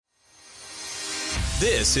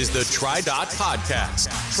This is the TriDot Podcast.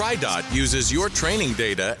 TriDot uses your training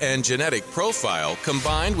data and genetic profile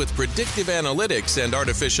combined with predictive analytics and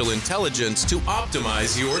artificial intelligence to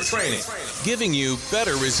optimize your training, giving you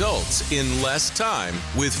better results in less time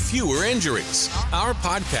with fewer injuries. Our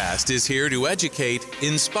podcast is here to educate,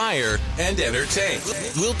 inspire, and entertain.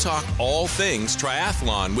 We'll talk all things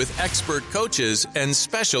triathlon with expert coaches and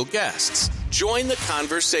special guests. Join the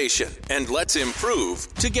conversation and let's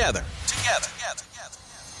improve together.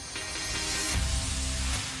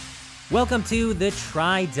 Welcome to the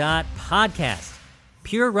TriDot Podcast.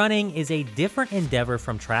 Pure running is a different endeavor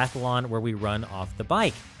from triathlon where we run off the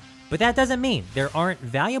bike. But that doesn't mean there aren't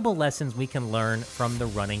valuable lessons we can learn from the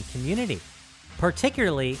running community,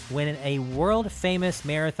 particularly when a world-famous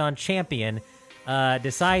marathon champion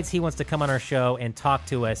decides he wants to come on our show and talk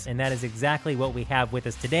to us, and that is exactly what we have with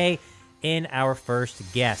us today in our first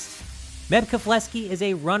guest. Meb Keflezighi is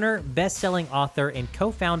a runner, best-selling author, and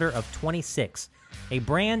co-founder of 26, a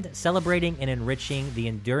brand celebrating and enriching the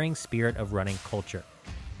enduring spirit of running culture.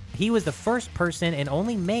 He was the first person and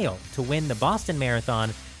only male to win the Boston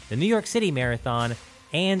Marathon, the New York City Marathon,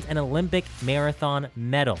 and an Olympic marathon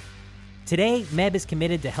medal. Today, Meb is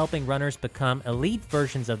committed to helping runners become elite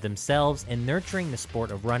versions of themselves and nurturing the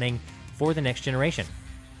sport of running for the next generation.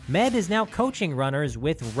 Meb is now coaching runners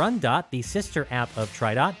with RunDot, the sister app of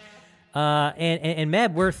TriDot. And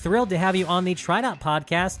Meb, we're thrilled to have you on the TriDot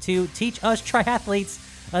Podcast to teach us triathletes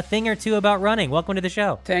a thing or two about running. Welcome to the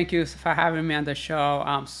show. Thank you for having me on the show.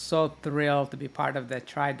 I'm so thrilled to be part of the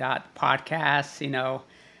TriDot Podcast. You know,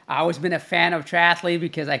 I've always been a fan of triathlete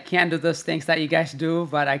because I can't do those things that you guys do,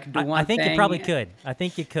 but I can do one thing. I think you probably could. I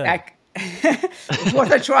think you could. It's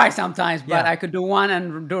worth a try sometimes, but Yeah. I could do one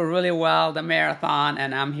and do really well, the marathon,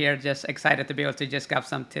 and I'm here just excited to be able to just give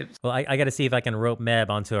some tips. Well, I got to see if I can rope Meb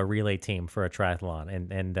onto a relay team for a triathlon,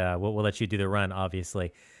 and we'll let you do the run,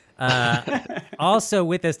 obviously. Also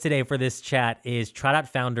with us today for this chat is TriDot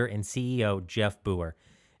founder and CEO Jeff Boer.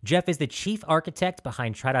 Jeff is the chief architect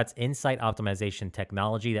behind TriDot's insight optimization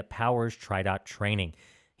technology that powers TriDot training.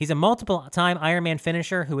 He's a multiple-time Ironman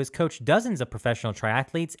finisher who has coached dozens of professional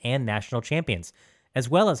triathletes and national champions, as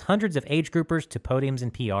well as hundreds of age groupers to podiums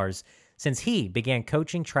and PRs since he began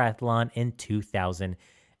coaching triathlon in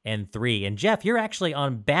 2003. And Jeff, you're actually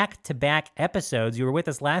on back-to-back episodes. You were with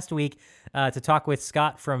us last week to talk with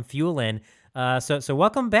Scott from Fuelin. So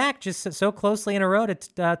welcome back, just so closely in a row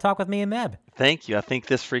to talk with me and Meb. Thank you. I think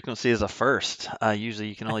this frequency is a first. Usually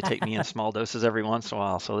you can only take me in small doses every once in a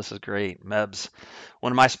while, so this is great. Meb's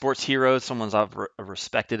one of my sports heroes, someone I've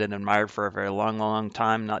respected and admired for a very long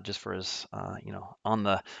time, not just for his, on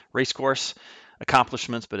the race course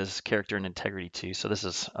accomplishments, but his character and integrity too. So this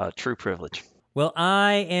is a true privilege. Well,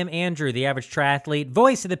 I am Andrew, the average triathlete,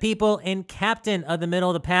 voice of the people, and captain of the middle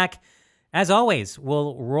of the pack. As always,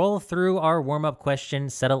 we'll roll through our warm-up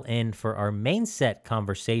questions, settle in for our main set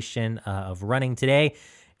conversation of running today,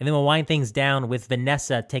 and then we'll wind things down with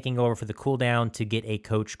Vanessa taking over for the cool down to get a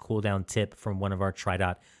coach cool down tip from one of our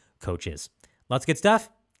TriDot coaches. Lots of good stuff.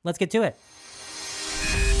 Let's get to it.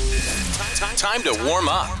 Time to warm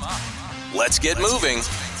up. Let's get moving.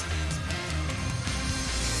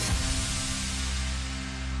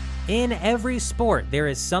 In every sport, there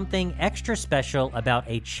is something extra special about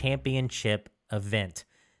a championship event.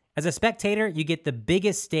 As a spectator, you get the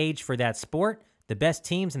biggest stage for that sport, the best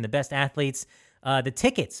teams and the best athletes. The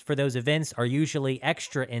tickets for those events are usually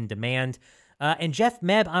extra in demand. And Jeff,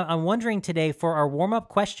 Meb, I'm wondering today for our warm-up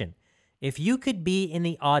question, if you could be in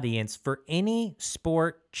the audience for any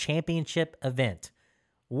sport championship event,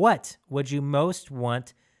 what would you most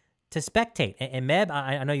want to spectate? And Meb,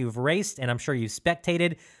 I know you've raced, and I'm sure you've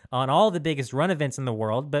spectated on all the biggest run events in the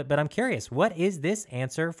world, but I'm curious, what is this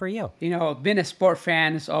answer for you? You know, being a sport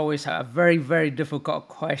fan is always a very, very difficult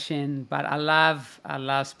question, but I love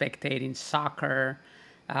spectating soccer.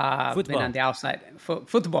 Football. Been on the outside.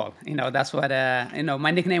 Football, you know, that's what,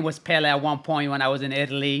 my nickname was Pele at one point when I was in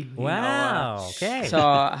Italy. Wow, okay. So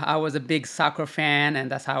I was a big soccer fan,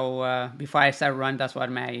 and that's how, before I started running, that's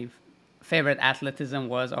what my favorite athleticism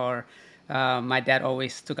was, or my dad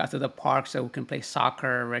always took us to the park so we can play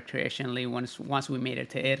soccer recreationally once we made it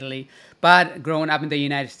to Italy. But growing up in the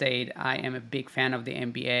United States, I am a big fan of the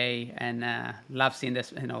NBA and love seeing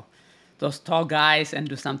this, those tall guys and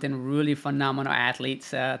do something really phenomenal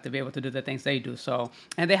athletes to be able to do the things they do. So,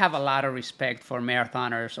 and they have a lot of respect for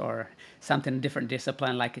marathoners or something different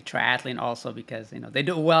discipline like a triathlete also because, they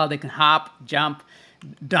do well. They can hop, jump,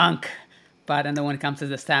 dunk. But and then when it comes to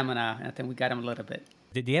the stamina, I think we got them a little bit.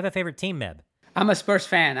 Do you have a favorite team, Meb? I'm a Spurs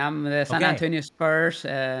fan. I'm the San Antonio Spurs.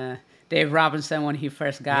 Dave Robinson when he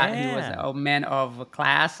first got. He was Yeah. a man of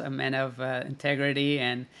class, a man of integrity,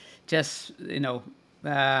 and just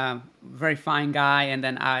very fine guy. And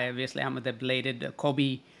then I'm a belated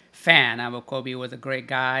Kobe fan. Kobe was a great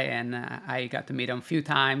guy, and I got to meet him a few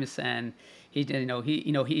times. And he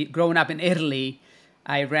growing up in Italy.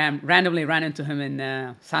 I randomly ran into him in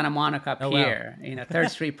Santa Monica Oh, wow. Pier, Third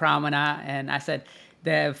Street Promenade, and I said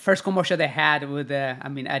the first commercial they had with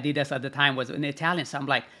Adidas at the time was in Italian. So I'm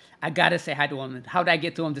like, I gotta say hi to him. How did I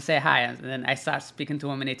get to him to say hi? And then I start speaking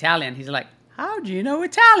to him in Italian. He's like, how do you know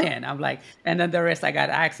Italian? I'm like, and then the rest I got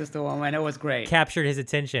access to him, and it was great. Captured his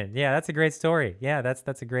attention. Yeah, that's a great story. Yeah,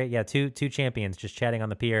 that's a great. Yeah, two champions just chatting on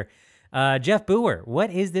the pier. Jeff Boer,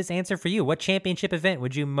 what is this answer for you? What championship event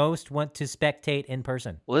would you most want to spectate in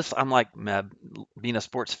person? Well, I'm like Meb, being a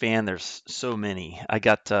sports fan. There's so many. I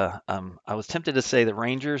was tempted to say the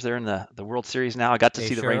Rangers. They're in the World Series now. I got to They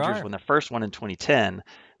see the sure Rangers are. when the first one in 2010.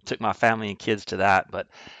 Took my family and kids to that. But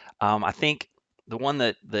I think the one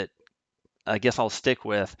that I guess I'll stick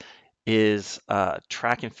with is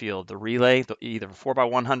track and field, the relay, either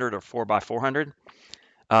 4x100 or 4x400.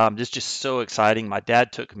 Just so exciting. My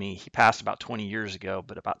dad took me, he passed about 20 years ago,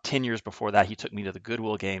 but about 10 years before that, he took me to the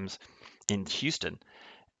Goodwill games in Houston.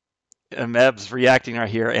 And Meb's reacting right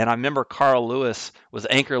here. And I remember Carl Lewis was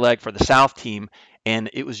anchor leg for the South team. And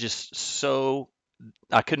it was just so,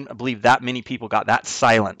 I couldn't believe that many people got that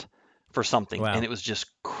silent for something. Wow. And it was just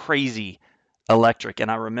crazy electric.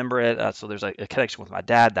 And I remember it. So there's a connection with my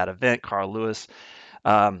dad, that event, Carl Lewis.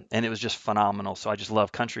 And it was just phenomenal. So I just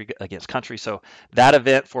love country against country. So that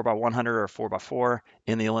event, 4x100 or 4x4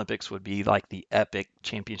 in the Olympics, would be like the epic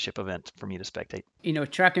championship event for me to spectate.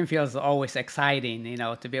 Track and field is always exciting,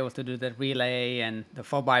 to be able to do the relay and the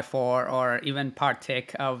 4x4, or even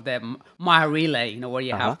partake of the mile relay, where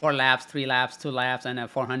you have 4 laps, 3 laps, 2 laps, and a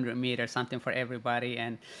 400 meter, something for everybody.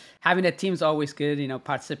 And having a team's always good.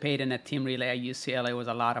 Participate in a team relay at UCLA was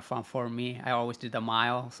a lot of fun for me. I always did the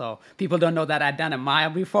mile. So people don't know that I'd done a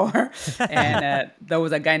mile before. And there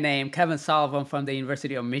was a guy named Kevin Sullivan from the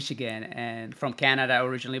University of Michigan, and from Canada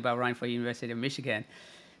originally, but running for University of Michigan.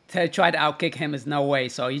 To try to outkick him is no way.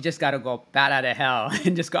 So you just got to go bat out of hell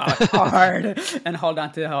and just go out hard and hold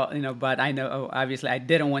on to the But I know, obviously, I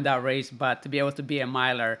didn't win that race. But to be able to be a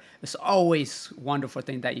miler, it's always a wonderful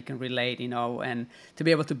thing that you can relate, and to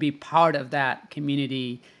be able to be part of that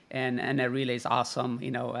community and a relay is awesome,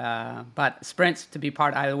 But sprints, to be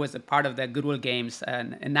part, I was a part of the Goodwill Games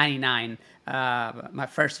in '99. My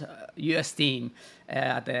first U.S. team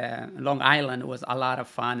at the Long Island was a lot of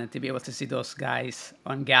fun, and to be able to see those guys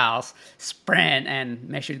and gals sprint and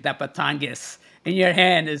make sure that baton gets in your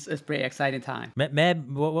hand is a pretty exciting time. Meb,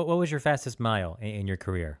 what was your fastest mile in your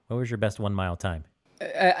career? What was your best 1 mile time?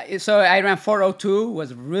 So I ran 4:02.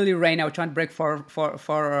 Was really rainy. I was trying to break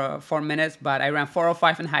 4 minutes, but I ran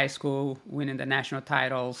 4:05 in high school, winning the national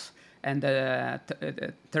titles and the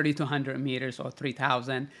 3,200 meters or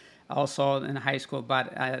 3,000 also in high school.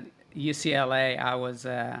 But at UCLA, I was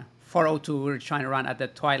 4:02. We were trying to run at the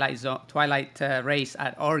twilight race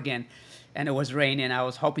at Oregon, and it was raining. I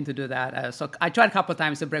was hoping to do that. So I tried a couple of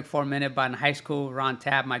times to break 4 minutes, but in high school, Ron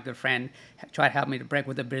Tabb, my good friend, tried to help me to break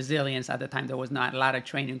with the Brazilians. At the time, there was not a lot of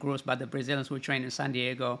training groups, but the Brazilians were training in San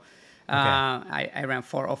Diego. Okay. I ran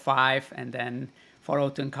 4:05 and then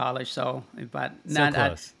 4:02 in college. So, but So not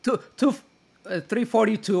close.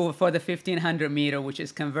 3:42 for the 1,500 meter, which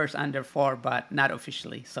is converts under 4, but not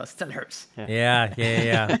officially, so it still hurts. Yeah.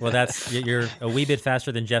 Well, you're a wee bit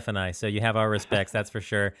faster than Jeff and I, so you have our respects, that's for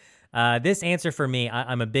sure. This answer for me,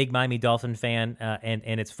 I'm a big Miami Dolphin fan,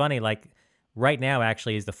 and it's funny, like right now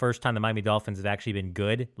actually is the first time the Miami Dolphins have actually been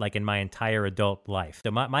good, like in my entire adult life.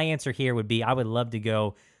 So my answer here would be I would love to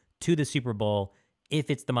go to the Super Bowl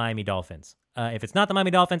if it's the Miami Dolphins. If it's not the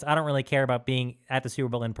Miami Dolphins, I don't really care about being at the Super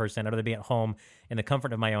Bowl in person. I'd rather be at home in the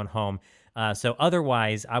comfort of my own home. So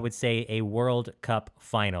otherwise, I would say a World Cup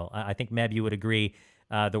final. I think, Meb, you would agree.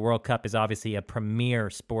 The World Cup is obviously a premier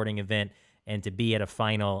sporting event, and to be at a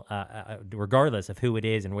final, regardless of who it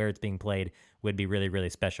is and where it's being played, would be really, really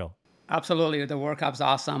special. Absolutely. The World Cup's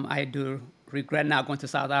awesome. I do regret not going to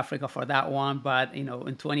South Africa for that one, but in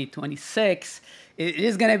 2026 it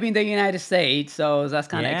is going to be in the United States, so that's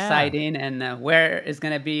kind of exciting. And where it's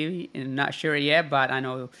going to be, I'm not sure yet, but I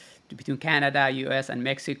know between Canada, US, and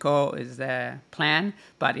Mexico is the plan.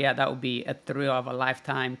 But yeah, that would be a thrill of a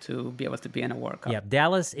lifetime to be able to be in a World Cup. Yeah,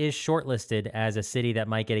 Dallas is shortlisted as a city that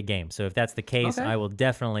might get a game. So if that's the case, I will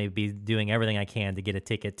definitely be doing everything I can to get a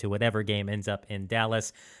ticket to whatever game ends up in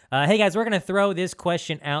Dallas. Hey guys, we're going to throw this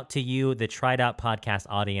question out to you, the TriDot podcast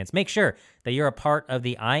audience. Make sure that you're a part of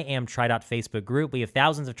the I Am TriDot Facebook group. We have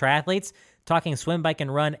thousands of triathletes talking swim, bike,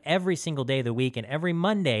 and run every single day of the week. And every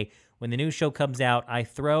Monday when the new show comes out, I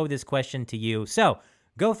throw this question to you. So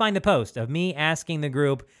go find the post of me asking the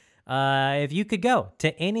group if you could go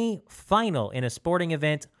to any final in a sporting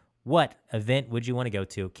event, what event would you want to go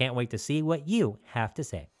to? Can't wait to see what you have to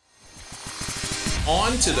say.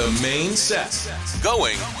 On to the main set.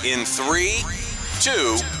 Going in 3,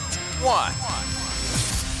 2, 1.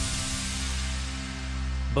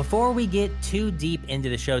 Before we get too deep into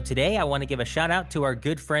the show today, I want to give a shout out to our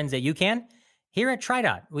good friends at UCAN. Here at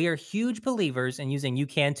TriDot, we are huge believers in using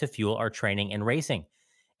UCAN to fuel our training and racing.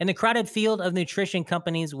 In the crowded field of nutrition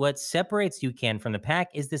companies, what separates UCAN from the pack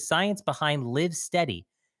is the science behind Live Steady,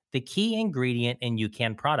 the key ingredient in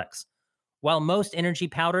UCAN products. While most energy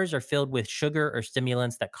powders are filled with sugar or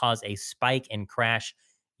stimulants that cause a spike and crash,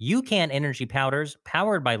 UCAN energy powders,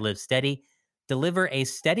 powered by Live Steady, deliver a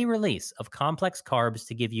steady release of complex carbs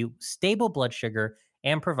to give you stable blood sugar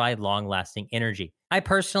and provide long-lasting energy. I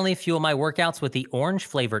personally fuel my workouts with the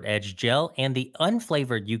orange-flavored Edge Gel and the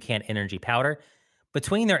unflavored UCAN energy powder.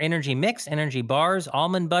 Between their energy mix, energy bars,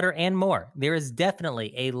 almond butter, and more, there is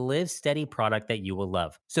definitely a Live Steady product that you will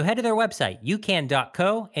love. So head to their website,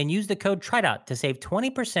 ucan.co, and use the code TRIDOT to save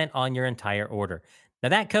 20% on your entire order. Now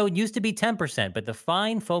that code used to be 10%, but the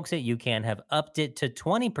fine folks at UCAN have upped it to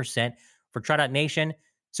 20% for TriDot Nation.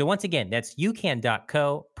 So once again, that's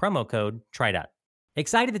ucan.co, promo code TriDot.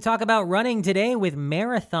 Excited to talk about running today with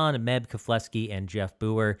Marathon Meb Keflezighi and Jeff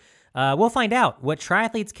Boer. We'll find out what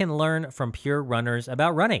triathletes can learn from pure runners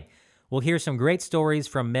about running. We'll hear some great stories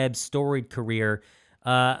from Meb's storied career.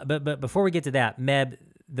 But before we get to that, Meb,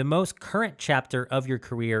 the most current chapter of your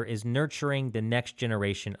career is nurturing the next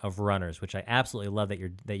generation of runners, which I absolutely love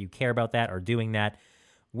that you care about that or doing that.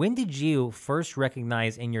 When did you first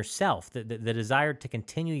recognize in yourself the desire to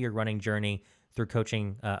continue your running journey through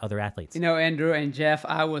coaching other athletes? You know, Andrew and Jeff,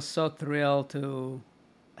 I was so thrilled to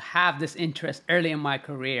have this interest early in my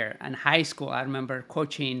career. In high school, I remember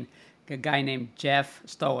coaching a guy named Jeff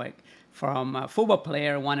Stoic from a football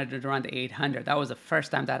player wanted to run the 800. That was the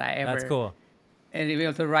first time that I ever... That's cool. And be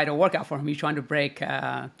able to write a workout for him. He's trying to break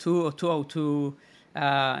 202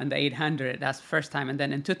 in the 800. That's the first time. And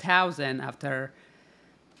then in 2000, after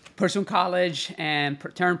pursuing college and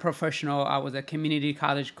turned professional, I was a community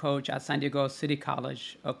college coach at San Diego City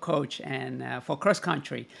College, a coach, and for cross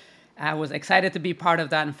country. I was excited to be part of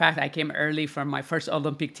that. In fact, I came early from my first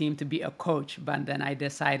Olympic team to be a coach, but then I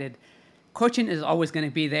decided coaching is always going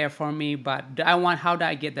to be there for me, but how do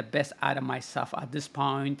I get the best out of myself at this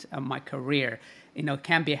point of my career? You know, it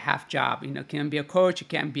can't be a half job. You know, can't be a coach, you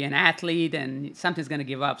can't be an athlete, and something's going to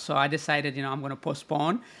give up. So I decided, I'm going to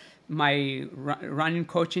postpone my running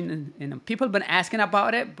coaching. And people have been asking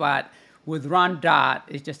about it, but with Run Dot,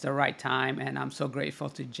 it's just the right time. And I'm so grateful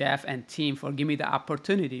to Jeff and team for giving me the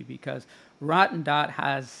opportunity, because Run Dot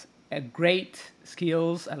has a great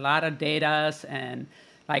skills, a lot of data, and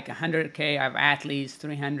like 100K of athletes,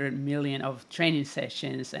 300 million of training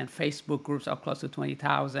sessions, and Facebook groups of close to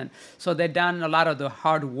 20,000. So they've done a lot of the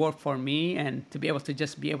hard work for me, and to be able to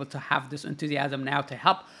just be able to have this enthusiasm now to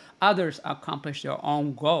help others accomplish their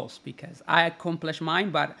own goals, because I accomplished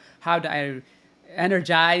mine, but how do I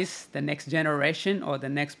energize the next generation or the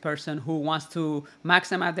next person who wants to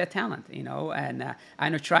maximize their talent, And I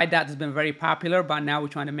know TriDot has been very popular, but now we're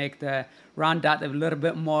trying to make the Run Dot a little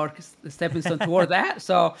bit more stepping stone toward that.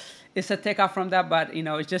 So it's a takeoff from that, but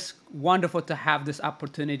it's just wonderful to have this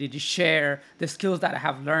opportunity to share the skills that I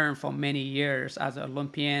have learned for many years as an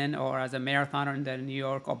Olympian or as a marathoner in the New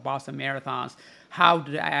York or Boston marathons. How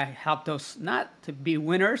do I help those not to be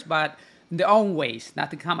winners, but in their own ways, not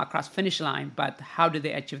to come across finish line, but how do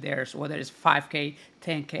they achieve theirs, whether it's 5K,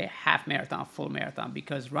 10K, half marathon, full marathon,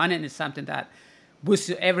 because running is something that boosts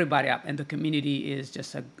everybody up, and the community is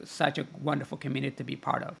just such a wonderful community to be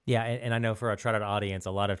part of. Yeah, and I know for our TriDot audience,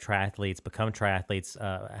 a lot of triathletes become triathletes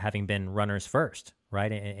having been runners first,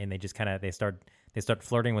 right? And they just they start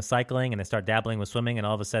flirting with cycling, and they start dabbling with swimming, and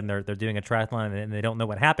all of a sudden they're doing a triathlon and they don't know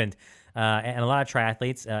what happened. And a lot of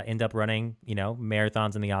triathletes end up running,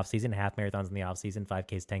 marathons in the off season, half marathons in the off season,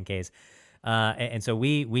 5Ks, 10Ks. And so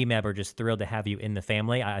we Meb, are just thrilled to have you in the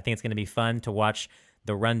family. I think it's going to be fun to watch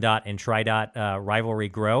the Run Dot and TriDot rivalry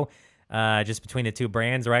grow, just between the two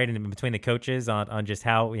brands, right? And between the coaches on just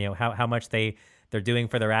how much they're doing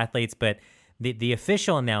for their athletes. But the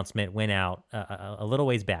official announcement went out a little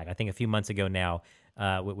ways back. I think a few months ago now.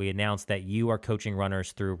 We announced that you are coaching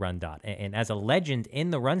runners through Run Dot. And as a legend in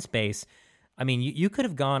the run space, I mean, you could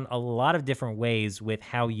have gone a lot of different ways with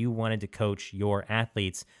how you wanted to coach your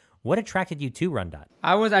athletes. What attracted you to Run Dot?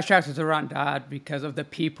 I was attracted to Run Dot because of the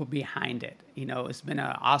people behind it. It's been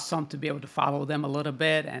awesome to be able to follow them a little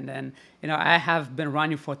bit. And then, I have been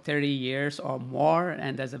running for 30 years or more,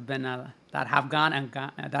 and there's been that have gone and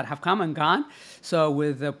that have come and gone. So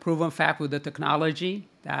with the proven fact, with the technology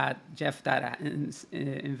that Jeff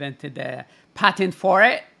invented the patent for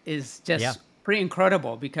it is just pretty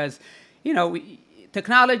incredible because,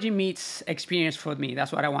 technology meets experience for me.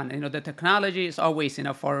 That's what I want. The technology is always,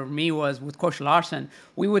 for me was with Coach Larson,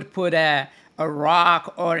 we would put a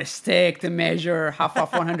rock or a stick to measure how far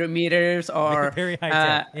 400 meters or very high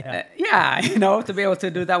tech. to be able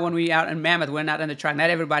to do that when we out in Mammoth. We're not on the track.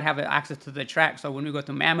 Not everybody have access to the track. So when we go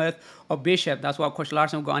to Mammoth or Bishop, that's why Coach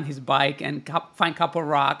Larson would go on his bike and find a couple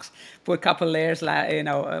rocks, put a couple layers,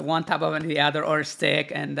 one top of the other or a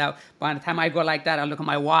stick. And by the time I go like that, I look at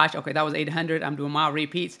my watch. Okay, that was 800. I'm doing mile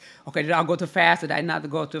repeats. Okay, did I go too fast? Did I not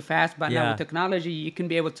go too fast? But now with technology, you can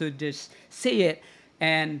be able to just see it.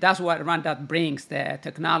 And that's what Run Dot brings, the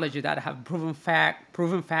technology that have proven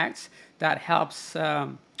facts that helps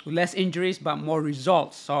less injuries but more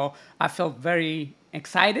results. So I felt very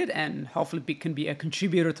excited and hopefully can be a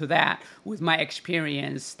contributor to that with my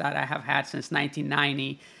experience that I have had since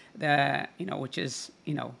 1990, which is,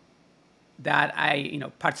 that I,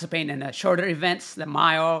 participate in the shorter events, the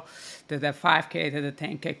mile, the 5K, to the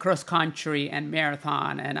 10K, cross country and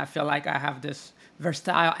marathon. And I feel like I have this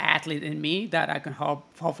versatile athlete in me that I can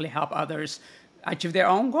hopefully help others achieve their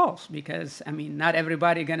own goals because, not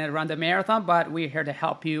everybody going to run the marathon, but we're here to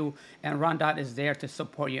help you, and Run Dot is there to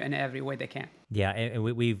support you in every way they can. Yeah, and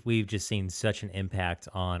we've just seen such an impact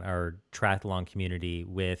on our triathlon community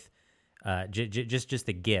with just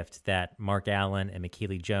the gift that Mark Allen and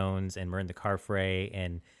McKeely Jones and Miranda Carfrey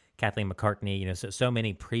and Kathleen McCartney, so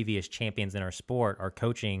many previous champions in our sport are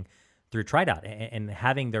coaching through TriDot, and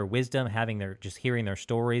having their wisdom, just hearing their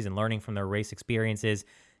stories and learning from their race experiences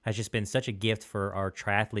has just been such a gift for our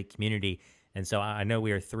triathlete community. And so I know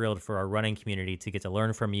we are thrilled for our running community to get to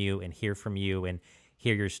learn from you and hear from you and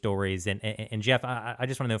hear your stories. And Jeff, I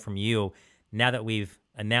just want to know from you, now that we've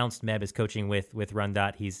announced Meb is coaching with Run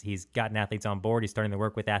Dot, he's gotten athletes on board, he's starting to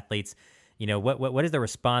work with athletes. What has the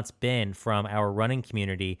response been from our running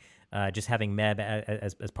community, just having Meb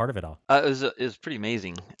as part of it all? It was pretty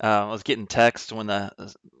amazing. I was getting texts when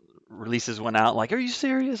the releases went out, like, "Are you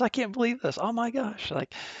serious? I can't believe this! Oh my gosh!"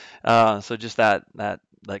 So just that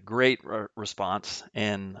great response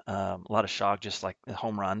and a lot of shock, just like a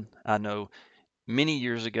home run. I know many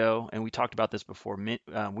years ago, and we talked about this before.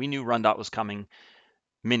 We knew Run Dot was coming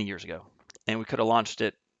many years ago, and we could have launched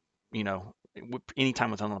it,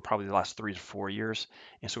 anytime within probably the last 3 to 4 years.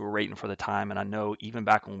 And so we're waiting for the time. And I know even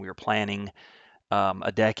back when we were planning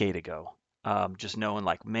a decade ago, just knowing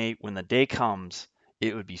when the day comes,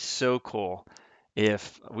 it would be so cool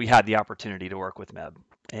if we had the opportunity to work with Meb.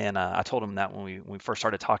 And I told him that when we first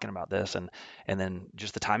started talking about this, and then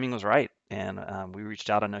just the timing was right. And we reached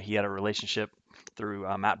out. I know he had a relationship through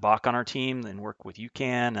Matt Bach on our team and worked with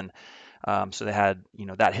UCAN, and so they had,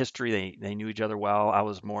 that history. They knew each other well. I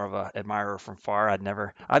was more of a admirer from far.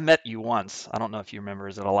 I met you once. I don't know if you remember.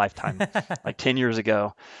 Is it a lifetime, like 10 years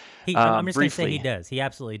ago? I'm just going to say briefly. he does. He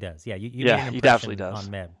absolutely does. Yeah, you Yeah, made an he impression definitely does.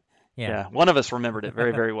 on Meb. Yeah, one of us remembered it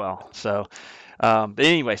very, very well. So, but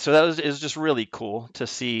anyway, so it was just really cool to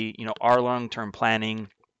see, our long-term planning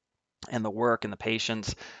and the work and the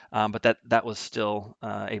patience, but that was still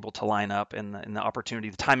able to line up, and the opportunity,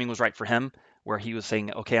 the timing was right for him, where he was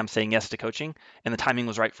saying, okay, I'm saying yes to coaching, and the timing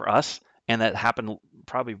was right for us. And that happened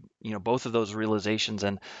probably, both of those realizations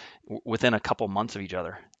and within a couple months of each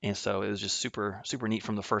other. And so it was just super, super neat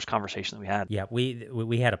from the first conversation that we had. Yeah,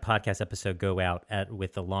 we had a podcast episode go out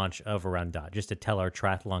with the launch of Run Dot, just to tell our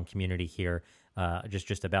triathlon community here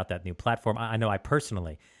just about that new platform. I know I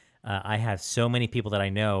personally, I have so many people that I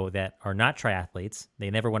know that are not triathletes.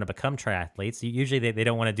 They never want to become triathletes. Usually they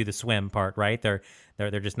don't want to do the swim part, right? They're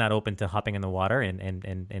just not open to hopping in the water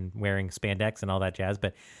and wearing spandex and all that jazz.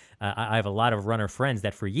 But I have a lot of runner friends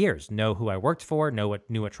that for years know who I worked for, knew what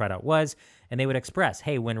TriDot was, and they would express,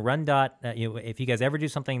 hey, when Run Dot, if you guys ever do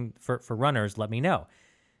something for runners, let me know.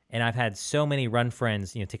 And I've had so many run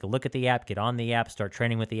friends, take a look at the app, get on the app, start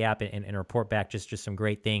training with the app, and report back just some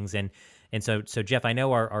great things. And so Jeff, I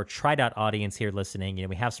know our TriDot audience here listening,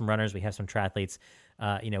 we have some runners, we have some triathletes.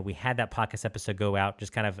 We had that podcast episode go out,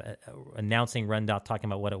 just kind of announcing Run Dot, talking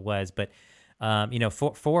about what it was. But,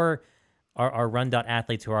 for our Run Dot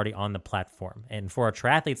athletes who are already on the platform, and for our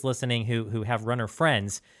triathletes listening who have runner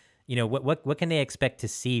friends, what can they expect to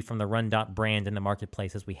see from the Run Dot brand in the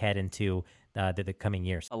marketplace as we head into the coming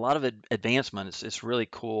years? A lot of advancement. It's really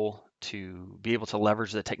cool to be able to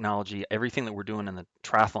leverage the technology. Everything that we're doing in the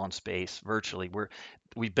triathlon space virtually,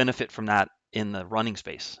 we benefit from that in the running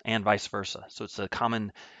space and vice versa. So it's a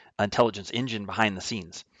common intelligence engine behind the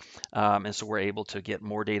scenes, and so we're able to get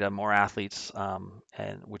more data, more athletes,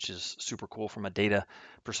 and which is super cool from a data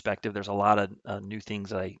perspective. There's a lot of new things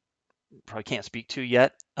that I probably can't speak to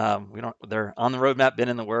yet. They're on the roadmap, been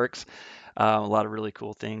in the works. A lot of really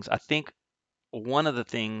cool things. I think one of the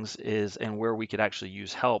things is, and where we could actually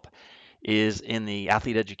use help, is in the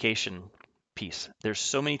athlete education piece. There's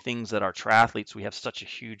so many things that our triathletes, we have such a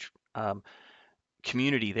huge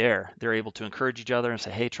community there. They're able to encourage each other and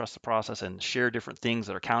say, hey, trust the process, and share different things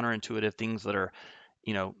that are counterintuitive, things that are,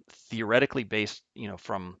 theoretically based,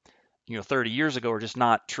 from, 30 years ago are just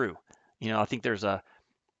not true. I think there's a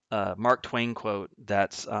Mark Twain quote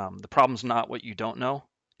that's the problem's not what you don't know,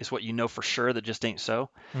 it's what you know for sure that just ain't so.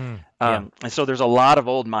 Yeah. And so there's a lot of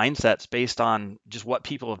old mindsets based on just what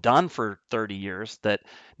people have done for 30 years that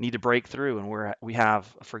need to break through. And we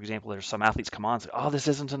have, for example, there's some athletes come on and say, oh, this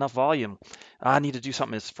isn't enough volume. I need to do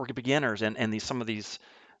something that's for beginners. And some of these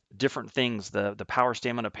different things, the power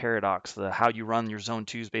stamina paradox, the how you run your zone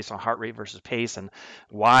twos based on heart rate versus pace and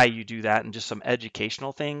why you do that, and just some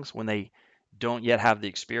educational things when they don't yet have the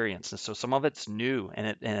experience. And so some of it's new,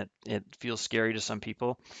 and it feels scary to some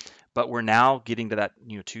people, but we're now getting to that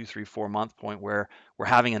 2, 3, 4 month point where we're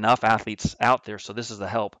having enough athletes out there. So this is the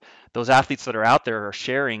help. Those athletes that are out there are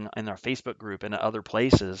sharing in our Facebook group and other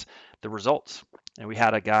places the results. And we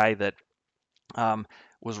had a guy that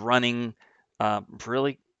was running,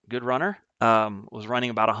 really good runner, was running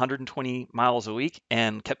about 120 miles a week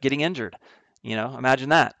and kept getting injured. Imagine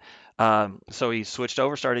that. So he switched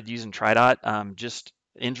over, started using TriDot, just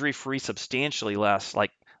injury free, substantially less,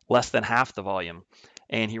 like less than half the volume.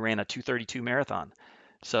 And he ran a 2:32 marathon.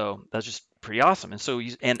 So that's just pretty awesome. And so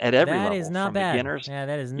and at every That level, is not from bad. beginners. Yeah,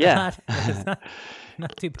 that is Yeah. not, that is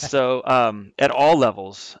not too bad. So at all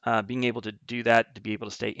levels, being able to do that, to be able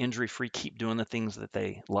to stay injury free, keep doing the things that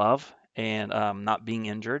they love, and not being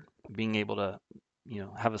injured, being able to,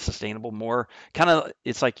 have a sustainable, more kind of,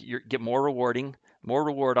 it's like you get more reward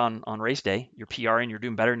on race day. You're PRing, you're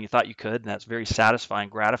doing better than you thought you could, and that's very satisfying,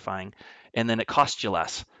 gratifying, and then it costs you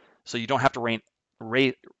less. So you don't have to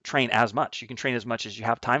train as much. You can train as much as you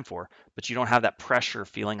have time for, but you don't have that pressure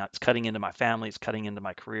feeling it's cutting into my family, it's cutting into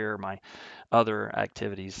my career, my other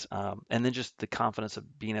activities, and then just the confidence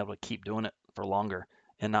of being able to keep doing it for longer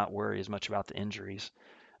and not worry as much about the injuries.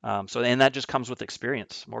 And that just comes with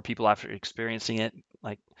experience. More people after experiencing it,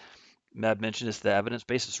 like Meb mentioned, it's the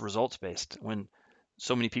evidence-based, it's results-based. When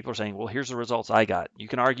so many people are saying, well, here's the results I got. You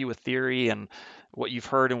can argue with theory and what you've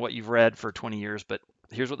heard and what you've read for 20 years, but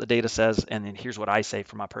here's what the data says, and then here's what I say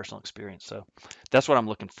from my personal experience. So that's what I'm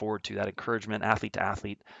looking forward to, that encouragement, athlete to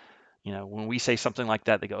athlete. When we say something like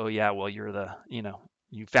that, they go, oh yeah, well, you're the,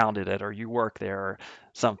 you founded it or you work there or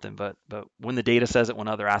something. But when the data says it, when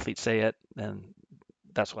other athletes say it, then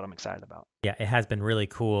that's what I'm excited about. Yeah, it has been really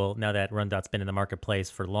cool now that RunDot's been in the marketplace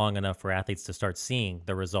for long enough for athletes to start seeing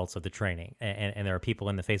the results of the training. And there are people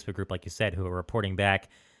in the Facebook group, like you said, who are reporting back,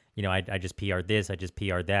 I just PR'd this, I just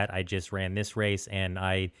PR'd that, I just ran this race, and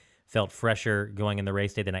I felt fresher going in the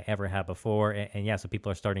race day than I ever have before. And yeah, so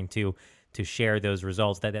people are starting to share those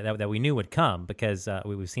results that we knew would come, because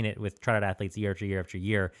we've seen it with TriDot athletes year after year after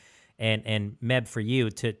year. And Meb, for you,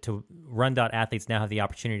 to RunDot athletes now have the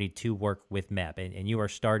opportunity to work with Meb, and you are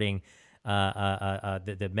starting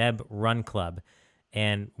the Meb Run Club.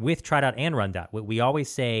 And with TriDot and RunDot, we always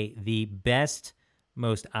say the best,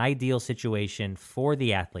 most ideal situation for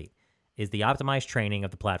the athlete is the optimized training of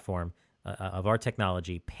the platform, of our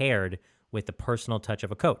technology, paired with the personal touch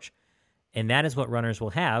of a coach. And that is what runners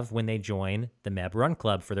will have when they join the Meb Run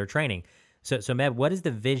Club for their training. So Meb, what is the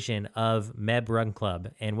vision of Meb Run Club,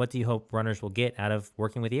 and what do you hope runners will get out of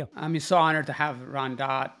working with you? I'm so honored to have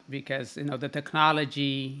RunDot, because the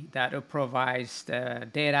technology that it provides, the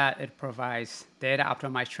data it provides, data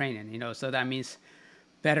optimized training. So that means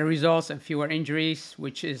better results and fewer injuries,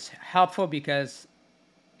 which is helpful because,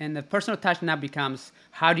 and the personal touch now becomes,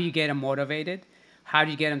 how do you get them motivated? How do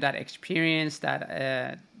you get them that experience that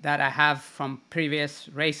I have from previous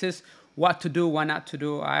races? What to do, what not to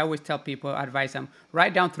do. I always tell people, advise them,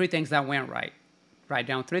 write down 3 things that went right. Write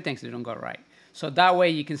down 3 things that didn't go right. So that way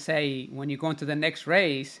you can say, when you go into the next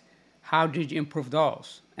race, how did you improve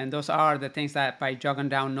those? And those are the things that by jogging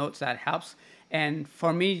down notes, that helps. And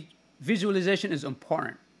for me, visualization is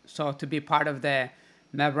important. So to be part of the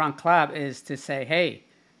Meb Run Club is to say, hey,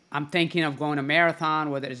 I'm thinking of going a marathon,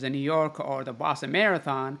 whether it's the New York or the Boston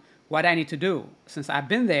Marathon, what I need to do. Since I've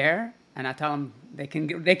been there, and I tell them they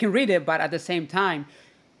can read it, but at the same time,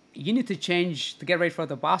 you need to change to get ready for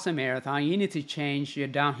the Boston Marathon. You need to change your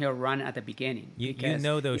downhill run at the beginning. You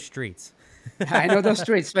know those streets. I know those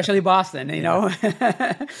streets, especially Boston,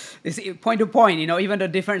 It's point to point, even the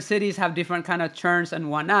different cities have different kind of turns and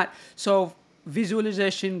whatnot. So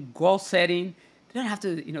visualization, goal setting, you don't have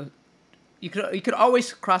to, you could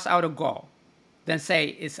always cross out a goal, then say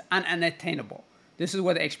it's unattainable. This is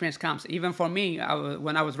where the experience comes. Even for me,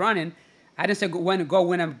 when I was running, I didn't say go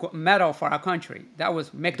win a medal for our country. That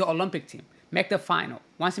was make the Olympic team, make the final.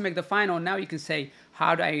 Once you make the final, now you can say,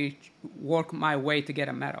 how do I work my way to get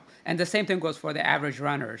a medal? And the same thing goes for the average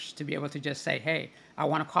runners, to be able to just say, hey, I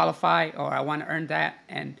want to qualify or I want to earn that.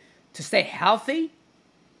 And to stay healthy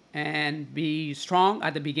and be strong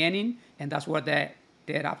at the beginning. And that's where the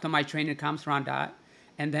optimized training comes around that.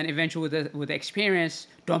 And then eventually with the experience,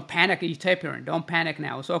 don't panic. You tapering. Don't panic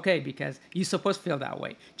now. It's okay because you're supposed to feel that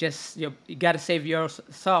way. Just you got to save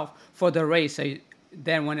yourself for the race. So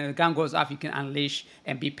then when the gun goes off, you can unleash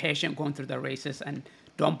and be patient going through the races and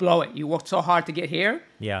don't blow it. You worked so hard to get here.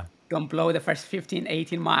 Yeah. Don't blow the first 15,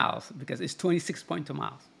 18 miles because it's 26.2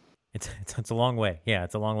 miles. It's a long way. Yeah,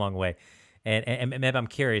 it's a long, long way. And Meb, I'm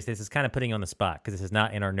curious, this is kind of putting you on the spot because this is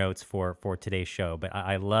not in our notes for today's show, but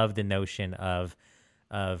I love the notion of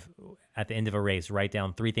at the end of a race, write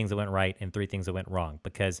down 3 things that went right and 3 things that went wrong,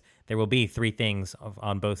 because there will be 3 things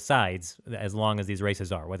on both sides as long as these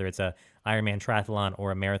races are, whether it's a Ironman triathlon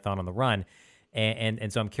or a marathon on the run.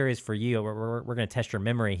 And so I'm curious for you, we're going to test your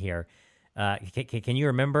memory here. Can you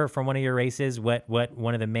remember from one of your races what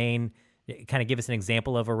one of the main, kind of give us an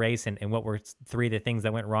example of a race and what were 3 of the things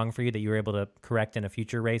that went wrong for you that you were able to correct in a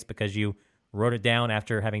future race because you wrote it down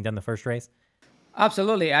after having done the first race?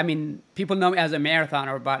 Absolutely. I mean, people know me as a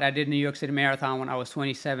marathoner, but I did New York City Marathon when I was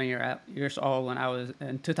 27 years old when I was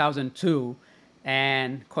in 2002.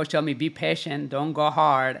 And coach told me, be patient, don't go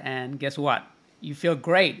hard. And guess what? You feel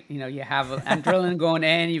great. You have adrenaline going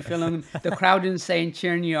in, you feeling the crowd insane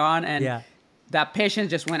cheering you on. And that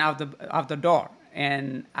patience just went out the door.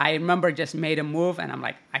 And I remember just made a move and I'm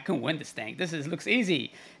like, I can win this thing. Looks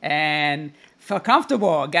easy. And felt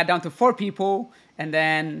comfortable. Got down to 4 people. And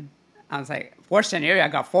then I was like, worst scenario, I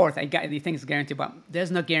got 4th. I got these things guaranteed, but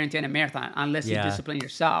there's no guarantee in a marathon unless you discipline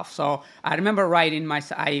yourself. So I remember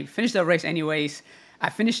I finished the race anyways. I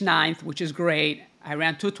finished 9th, which is great. I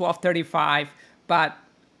ran 2:12:35, but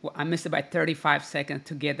I missed it by 35 seconds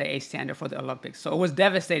to get the A standard for the Olympics. So it was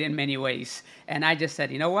devastating in many ways. And I just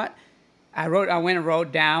said, you know what? I went and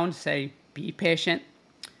wrote down, say, be patient.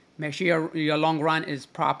 Make sure your long run is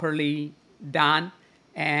properly done.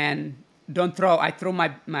 And don't throw. I threw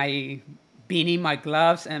my beanie, my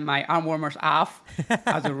gloves, and my arm warmers off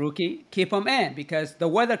as a rookie. Keep them in because the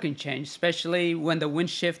weather can change, especially when the wind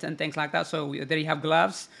shifts and things like that. So there you have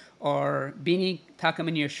gloves or beanie, tuck them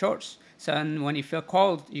in your shorts. So when you feel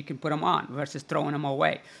cold, you can put them on versus throwing them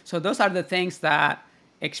away. So those are the things that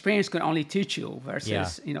experience can only teach you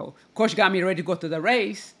versus, coach got me ready to go to the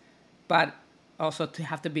race, but also to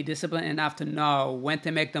have to be disciplined enough to know when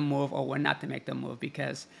to make the move or when not to make the move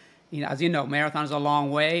because, as you know, marathon is a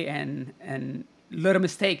long way and little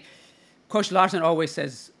mistake. Coach Larson always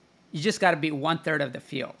says, you just got to be 1/3 of the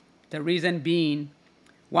field. The reason being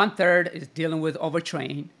 1/3 is dealing with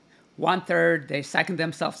overtrain. 1/3, they psyching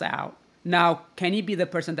themselves out. Now, can you be the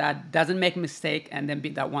person that doesn't make a mistake and then be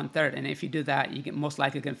that 1/3? And if you do that, you can most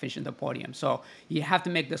likely can finish in the podium. So you have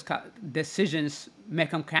to make those decisions,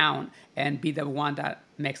 make them count, and be the one that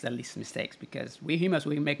makes the least mistakes. Because we humans,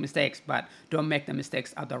 we make mistakes, but don't make the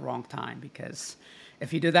mistakes at the wrong time. Because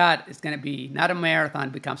if you do that, it's going to be not a marathon,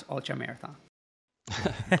 it becomes ultra marathon.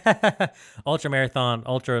 Ultra marathon,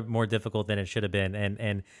 ultra more difficult than it should have been.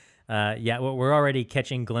 And we're already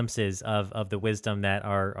catching glimpses of the wisdom that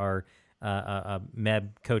our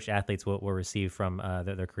MEB coach athletes will receive from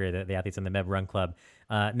their career, the athletes in the MEB Run Club.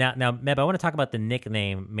 Now, MEB, I want to talk about the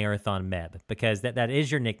nickname Marathon MEB because that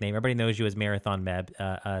is your nickname. Everybody knows you as Marathon MEB.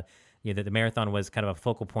 The marathon was kind of a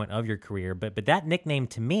focal point of your career, but that nickname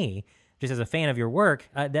to me, just as a fan of your work,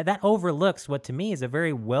 that overlooks what to me is a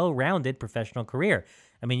very well-rounded professional career.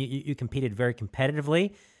 I mean, you competed very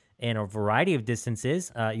competitively in a variety of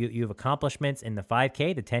distances. You have accomplishments in the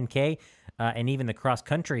 5K, the 10K, and even the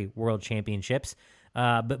cross-country world championships.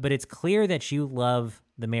 But it's clear that you love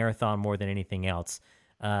the marathon more than anything else.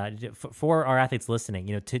 For our athletes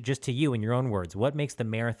listening, to you in your own words, what makes the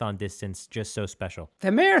marathon distance just so special?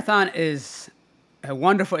 The marathon is a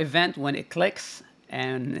wonderful event when it clicks.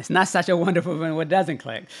 and it's not such a wonderful when it doesn't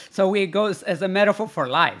click. So it goes as a metaphor for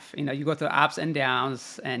life. You go through ups and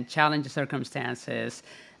downs and challenging circumstances,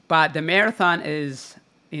 but the marathon is,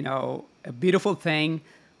 a beautiful thing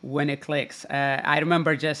when it clicks. I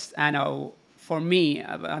remember for me,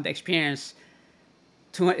 the experience,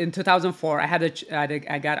 in 2004,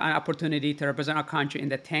 I got an opportunity to represent our country in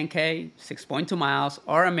the 10K, 6.2 miles,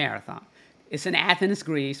 or a marathon. It's in Athens,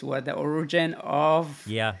 Greece, where the origin of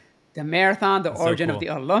the marathon, the origin of the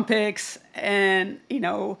Olympics, and it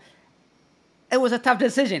was a tough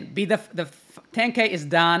decision. The 10K is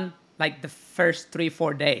done like the first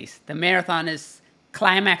 3-4 days. The marathon is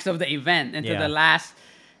climax of the event into the last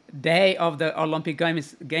day of the Olympic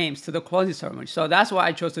Games to the closing ceremony. So that's why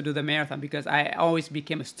I chose to do the marathon, because I always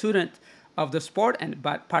became a student of the sport,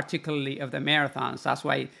 but particularly of the marathons. That's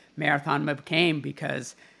why marathon came,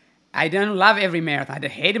 because I didn't love every marathon. I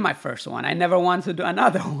hated my first one. I never wanted to do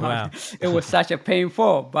another one. Wow. It was such a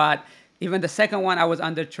painful. But even the second one, I was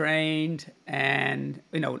undertrained. And,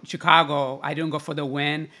 Chicago, I didn't go for the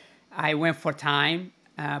win. I went for time.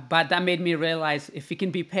 But that made me realize if you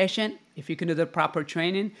can be patient, if you can do the proper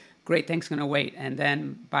training, great things going to wait. And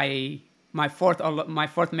then by my fourth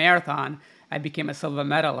marathon, I became a silver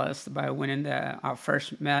medalist by winning our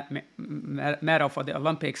first medal for the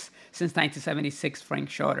Olympics since 1976, Frank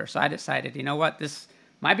Schroeder. So I decided, this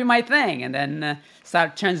might be my thing, and then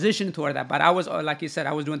start transitioning toward that. But I was, like you said,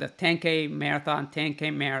 I was doing the 10K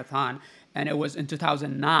marathon, and it was in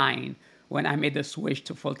 2009 when I made the switch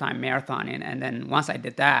to full-time marathoning. And then once I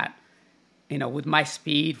did that, with my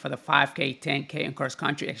speed for the 5K, 10K, and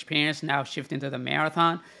cross-country experience, now shifting to the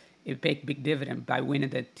marathon, it paid big dividend by winning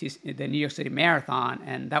the New York City Marathon,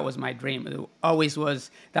 and that was my dream. It always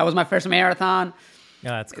was. That was my first marathon.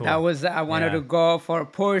 Yeah, that's cool. I wanted to go for a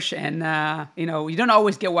push, and you don't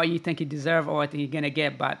always get what you think you deserve or what you're gonna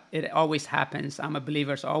get, but it always happens. I'm a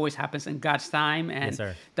believer, so it always happens in God's time, and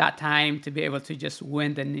that time to be able to just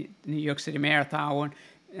win the New York City Marathon.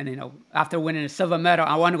 And, after winning a silver medal,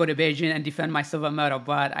 I want to go to Beijing and defend my silver medal,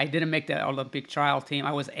 but I didn't make the Olympic trial team.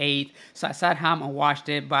 I was 8th. So I sat home and watched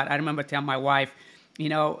it, but I remember telling my wife,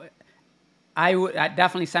 I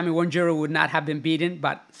definitely, Sammy Wanjiru would not have been beaten,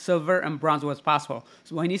 but silver and bronze was possible.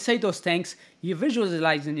 So when you say those things, you're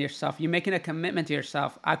visualizing yourself. You're making a commitment to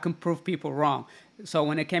yourself. I can prove people wrong. So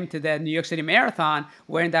when it came to the New York City Marathon,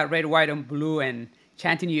 wearing that red, white, and blue and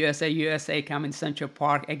chanting USA, USA, come in Central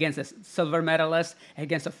Park against a silver medalist,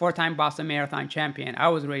 against a 4-time Boston Marathon champion, I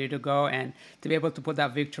was ready to go, and to be able to put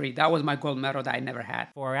that victory, that was my gold medal that I never had.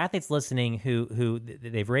 For our athletes listening who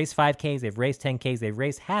they've raced 5Ks, they've raced 10Ks, they've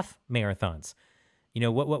raced half marathons,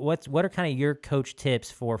 what are kind of your coach tips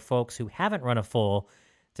for folks who haven't run a full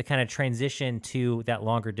to kind of transition to that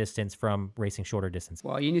longer distance from racing shorter distance?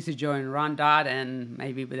 Well, you need to join Run Dot and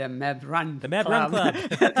maybe the MEB Run The MEB Run Club.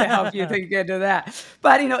 to help you to get to that.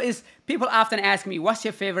 But, people often ask me, what's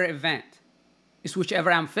your favorite event? It's whichever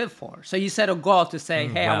I'm fit for. So you set a goal to say,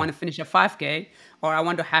 hey, I want to finish a 5K, or I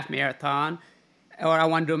want to do a half marathon, or I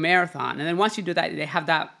want to do a marathon. And then once you do that, they have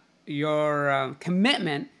that, your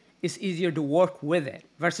commitment, it's easier to work with it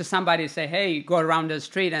versus somebody say, hey, go around the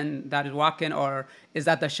street and that is walking, or is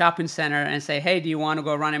at the shopping center and say, hey, do you want to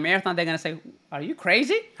go run a marathon? They're going to say, are you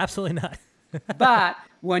crazy? Absolutely not. But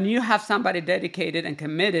when you have somebody dedicated and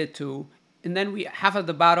committed to, and then half of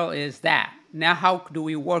the battle is that. Now, how do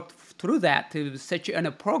we work through that to set you in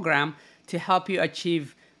a program to help you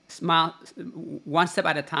achieve one step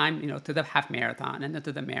at a time, to the half marathon and then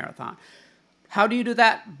to the marathon? How do you do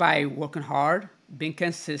that? By working hard, being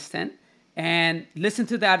consistent, and listen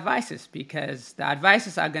to the advices, because the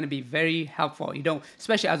advices are going to be very helpful.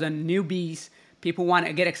 Especially as a newbies, people want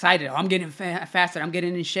to get excited. Oh, I'm getting faster. I'm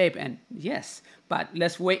getting in shape. And yes, but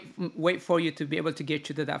let's wait for you to be able to get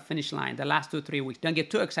you to that finish line, the last 2-3 weeks. Don't get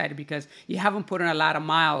too excited because you haven't put in a lot of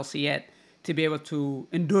miles yet to be able to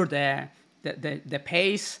endure the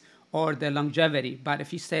pace or the longevity. But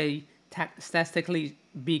if you stay statistically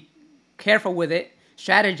be careful with it,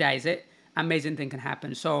 strategize it, amazing thing can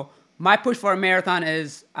happen. So my push for a marathon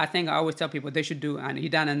is, I think I always tell people they should do, and you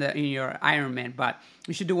done in your Ironman, but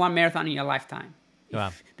you should do one marathon in your lifetime.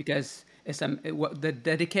 Wow. Because it's the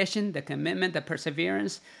dedication, the commitment, the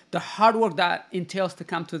perseverance, the hard work that entails to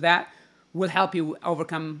come to that will help you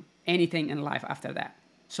overcome anything in life after that.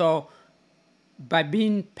 So by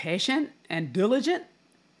being patient and diligent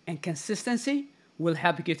and consistency will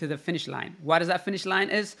help you get to the finish line. What is that finish line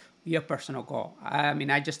is? Your personal goal. I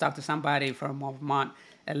mean, I just talked to somebody from Vermont,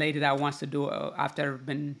 a lady that wants to do, after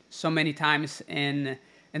been so many times in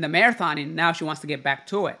the marathon, and now she wants to get back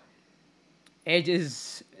to it. Age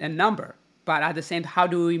is a number, but at the same time, how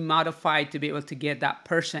do we modify to be able to get that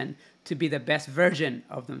person to be the best version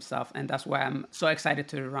of themselves. And that's why I'm so excited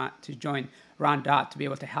to join Ron Dot, to be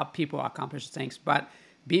able to help people accomplish things. But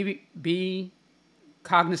be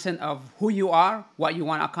cognizant of who you are, what you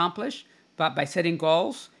want to accomplish, but by setting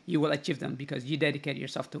goals, you will achieve them because you dedicate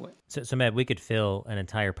yourself to it. So Meb, we could fill an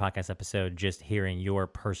entire podcast episode just hearing your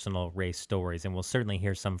personal race stories, and we'll certainly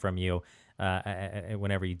hear some from you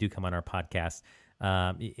whenever you do come on our podcast.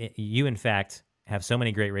 You, in fact, have so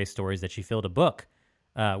many great race stories that you filled a book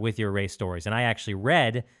with your race stories. And I actually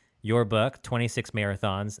read your book, 26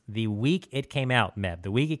 Marathons, the week it came out, Meb.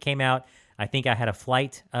 The week it came out, I think I had a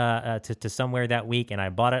flight to somewhere that week, and I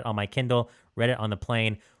bought it on my Kindle, read it on the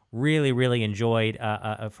plane. Really, really enjoyed.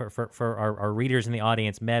 For our readers in the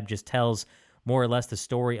audience, Meb just tells more or less the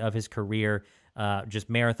story of his career, just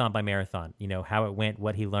marathon by marathon. You know, how it went,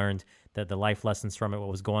 what he learned, the life lessons from it, what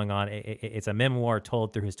was going on. It's a memoir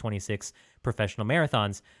told through his 26 professional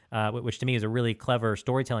marathons, which to me is a really clever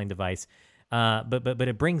storytelling device. But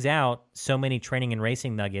it brings out so many training and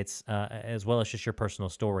racing nuggets, as well as just your personal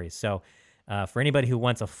stories. So for anybody who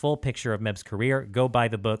wants a full picture of Meb's career, go buy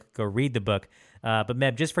the book, go read the book. But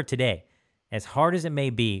Meb, just for today, as hard as it may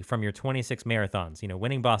be from your 26 marathons, you know,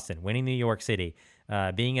 winning Boston, winning New York City,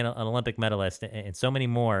 being an Olympic medalist, and so many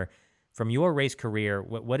more, from your race career,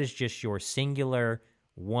 what is just your singular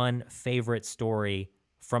one favorite story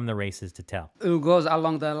from the races to tell? It goes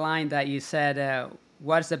along the line that you said,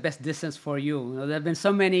 what's the best distance for you? You know, there have been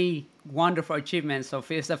so many wonderful achievements. So if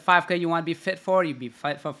it's a 5K you want to be fit for, you be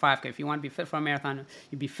fit for 5K. If you want to be fit for a marathon,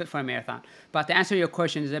 you be fit for a marathon. But to answer your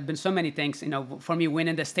question, there have been so many things, you know, for me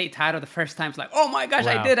winning the state title the first time, it's like, oh my gosh,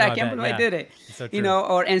 Wow. I did it. I can't believe I did it. So you know,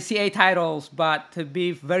 or NCAA titles. But to be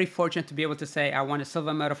very fortunate to be able to say, I won a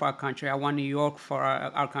silver medal for our country. I won New York for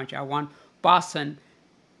our country. I won Boston.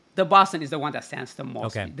 The Boston is the one that stands the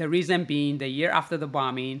most. Okay. The reason being the year after the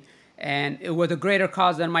bombing, and it was a greater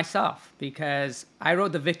cause than myself because I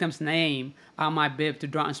wrote the victim's name on my bib to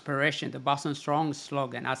draw inspiration, the Boston Strong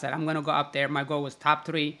slogan. I said, I'm going to go up there. My goal was top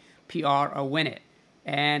 3 PR or win it.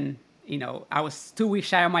 And, you know, I was 2 weeks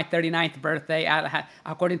shy of my 39th birthday.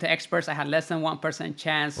 According to experts, I had less than 1%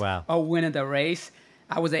 chance of winning the race.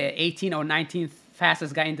 I was the 18th or 19th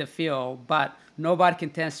fastest guy in the field, but nobody can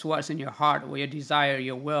test what's in your heart or your desire,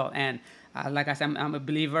 your will. And like I said, I'm a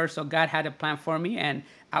believer, so God had a plan for me. And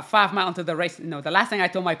at 5 miles into the race, you know, the last thing I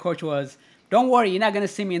told my coach was, don't worry, you're not going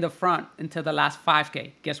to see me in the front until the last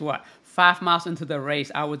 5K. Guess what? 5 miles into the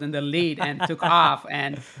race, I was in the lead and took off.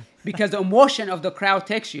 And because the emotion of the crowd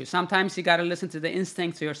takes you, sometimes you got to listen to the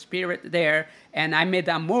instincts, your spirit there. And I made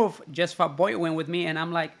that move just for Boyd went with me. And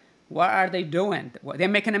I'm like, what are they doing? They're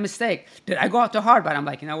making a mistake. Did I go out too hard? But I'm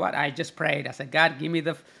like, you know what? I just prayed. I said, God, give me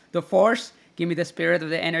the force. Give me the spirit of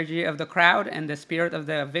the energy of the crowd and the spirit of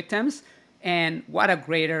the victims. And what a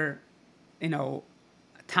greater, you know,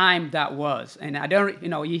 time that was. And I don't, you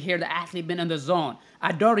know, you hear the athlete been in the zone.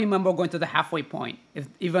 I don't remember going to the halfway point.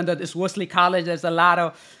 Even though it's Wesley College, there's a lot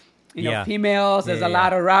of, you know, females. There's a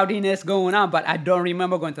lot of rowdiness going on. But I don't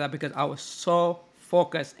remember going to that because I was so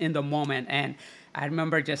focused in the moment. And I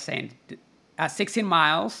remember just saying, at 16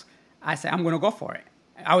 miles, I said, I'm going to go for it.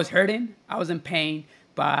 I was hurting. I was in pain.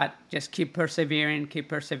 But just keep persevering.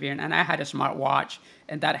 And I had a smart watch,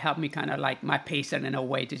 and that helped me kind of like my pacer in a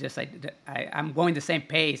way to just like, I'm going the same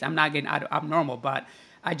pace. I'm not getting out of abnormal, but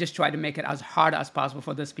I just try to make it as hard as possible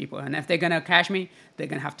for those people. And if they're going to catch me, they're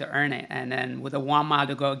going to have to earn it. And then with a 1 mile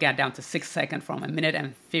to go, get down to 6 seconds from a minute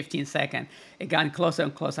and 15 seconds. It got closer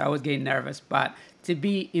and closer. I was getting nervous. But to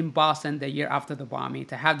be in Boston the year after the bombing,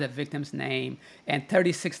 to have the victim's name, and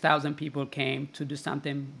 36,000 people came to do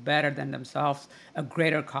something better than themselves, a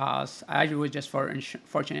greater cause. I was just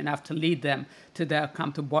fortunate enough to lead them to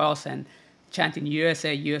come to Boylston, chanting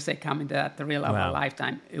USA, USA, coming to that thrill of a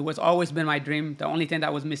lifetime. It was always been my dream. The only thing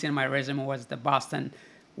that was missing in my resume was the Boston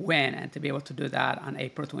win, and to be able to do that on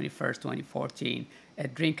April 21st, 2014, a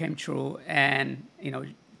dream came true. And, you know,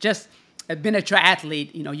 just being a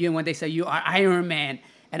triathlete, you know, when they say you are Iron Man,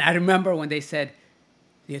 and I remember when they said,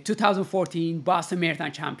 the 2014 Boston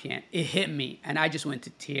Marathon champion, it hit me, and I just went to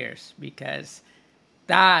tears because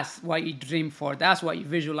that's what you dream for. That's what you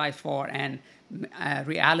visualize for, and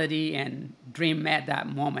reality and dream met that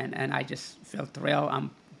moment, and I just feel thrilled.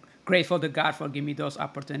 I'm grateful to God for giving me those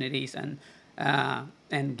opportunities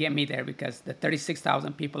and get me there, because the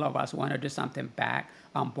 36,000 people of us want to do something back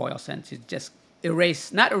on Boylston to just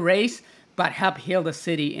not erase, but help heal the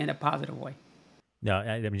city in a positive way. No,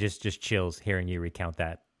 I mean, just chills hearing you recount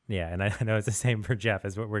that. Yeah, and I know it's the same for Jeff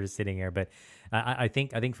as we're just sitting here. But I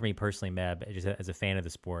think for me personally, Meb, just as a fan of the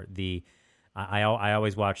sport, I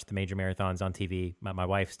always watch the major marathons on TV. My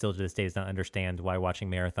wife still to this day does not understand why watching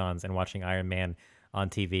marathons and watching Ironman on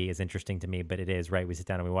TV is interesting to me, but it is, right? We sit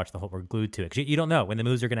down and we watch the whole, we're glued to it. 'Cause you don't know when the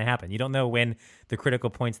moves are going to happen. You don't know when the critical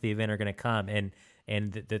points of the event are going to come.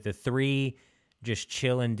 And the three just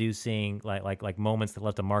chill-inducing like moments that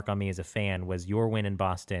left a mark on me as a fan was your win in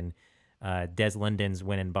Boston, Des Linden's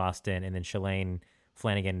win in Boston, and then Shalane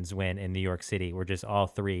Flanagan's win in New York City. Were just all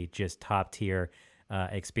three just top-tier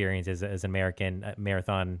experiences as an American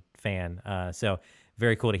marathon fan. So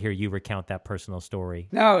very cool to hear you recount that personal story.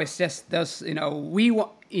 No, it's just those,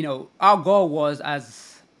 our goal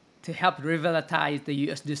was to help revitalize the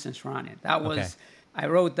U.S. distance running. That was, Okay. I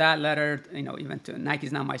wrote that letter, even to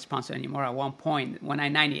Nike's not my sponsor anymore. At one point, when I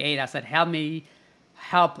 98, I said, help me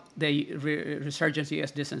help the resurgence of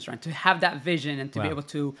U.S. distance run, to have that vision and to be Wow. able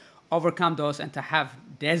to overcome those and to have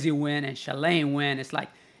Desi win and Shalane win. It's like,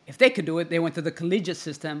 if they could do it, they went to the collegiate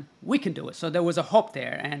system, we can do it. So there was a hope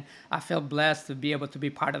there. And I feel blessed to be able to be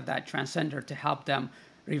part of that transcender to help them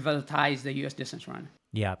revitalize the U.S. distance run.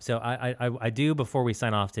 Yeah. So I do, before we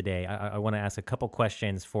sign off today, I want to ask a couple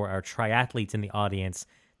questions for our triathletes in the audience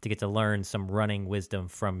to get to learn some running wisdom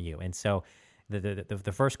from you. And so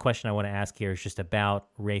the first question I want to ask here is just about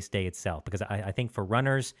race day itself, because I think for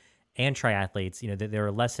runners and triathletes, there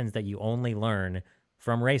are lessons that you only learn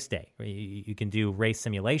from race day. You can do race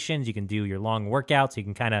simulations, you can do your long workouts, you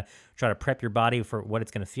can kind of try to prep your body for what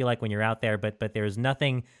it's going to feel like when you're out there, but there's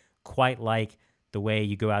nothing quite like the way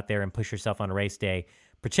you go out there and push yourself on a race day,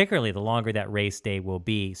 particularly the longer that race day will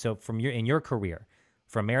be. So in your career,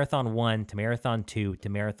 from Marathon 1 to Marathon 2 to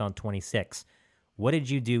Marathon 26, what did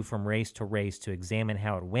you do from race to race to examine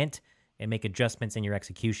how it went and make adjustments in your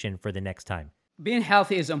execution for the next time? Being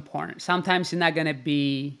healthy is important. Sometimes you're not going to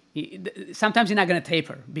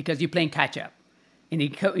taper because you're playing catch up. And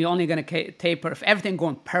you're only going to taper if everything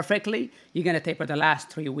going perfectly, you're going to taper the last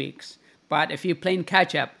 3 weeks. But if you're playing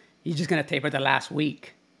catch up, you're just going to taper the last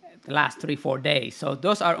week, the last 3-4 days. So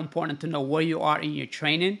those are important to know where you are in your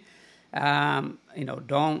training. Don't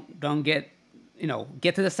get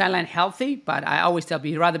to the sideline healthy, but I always tell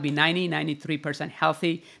people you'd rather be 93%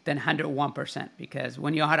 healthy than 101%, because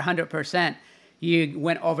when you're at 100%, you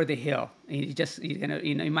went over the hill. You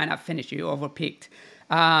might not finish. You overpeaked.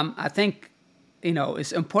 I think,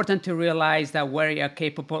 it's important to realize that what you're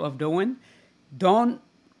capable of doing. Don't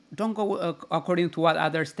go according to what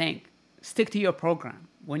others think. Stick to your program.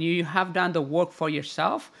 When you have done the work for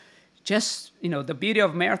yourself, just, the beauty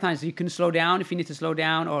of marathons is you can slow down if you need to slow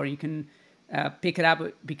down, or you can pick it up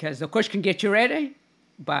because the coach can get you ready,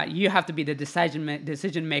 but you have to be the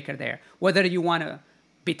decision maker there. Whether you want to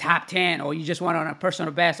be top 10 or you just want on a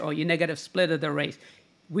personal best or you negative split of the race,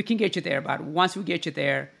 we can get you there. But once we get you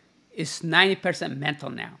there, it's 90%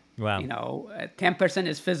 mental now. Wow. 10%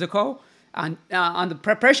 is physical. On the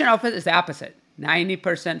preparation of it is the opposite.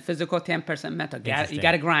 90% physical, 10% mental. You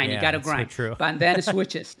got to grind. Yeah, you got to that's grind. so true. But then it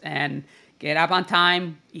switches and get up on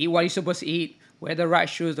time, eat what you're supposed to eat, wear the right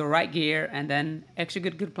shoes, the right gear, and then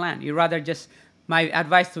execute a good plan. You rather just, my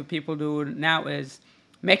advice to people do now is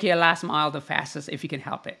make your last mile the fastest if you can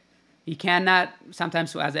help it. You cannot,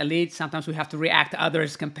 sometimes as elite, sometimes we have to react to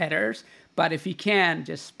others, competitors. But if you can,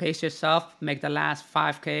 just pace yourself, make the last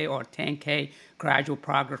 5K or 10K gradual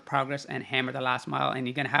progress, and hammer the last mile. And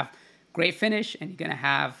you're going to have great finish, and you're going to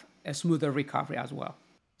have a smoother recovery as well.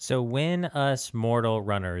 So when us mortal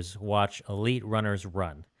runners watch elite runners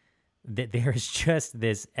run, there's just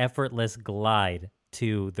this effortless glide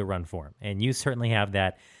to the run form. And you certainly have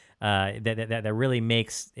that. That really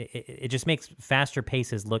makes it just makes faster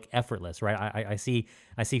paces look effortless, right? I see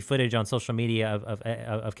footage on social media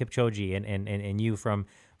of Kipchoge and you from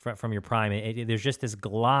your prime. There's just this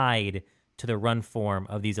glide to the run form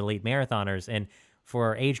of these elite marathoners. And for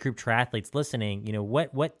our age group triathletes listening,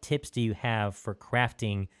 what tips do you have for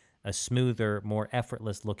crafting a smoother, more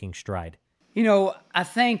effortless looking stride? I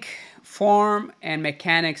think form and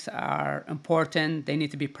mechanics are important. They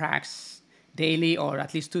need to be practiced daily or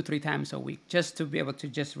at least 2-3 times a week, just to be able to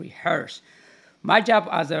just rehearse. My job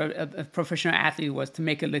as a professional athlete was to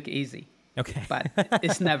make it look easy. Okay. But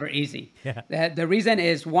it's never easy. Yeah. The reason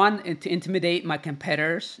is, one, to intimidate my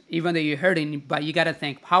competitors, even though you're hurting, but you got to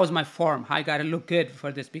think, how's my form? How I got to look good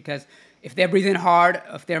for this? Because if they're breathing hard,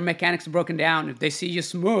 if their mechanics are broken down, if they see you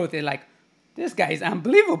smooth, they're like, this guy is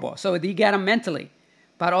unbelievable. So you get them mentally.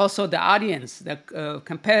 But also the audience,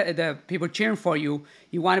 the people cheering for you,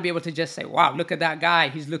 you want to be able to just say, wow, look at that guy.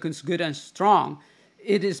 He's looking good and strong.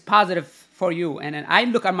 It is positive for you. And then I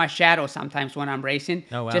look at my shadow sometimes when I'm racing,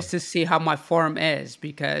 just to see how my form is.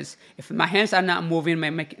 Because if my hands are not moving,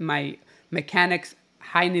 my mechanics,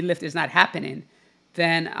 high knee lift is not happening,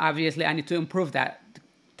 then obviously I need to improve that.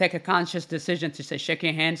 Take a conscious decision to say, shake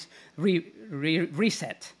your hands,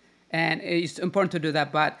 reset. And it's important to do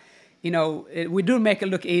that. But we do make it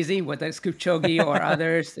look easy, whether it's Kipchoge or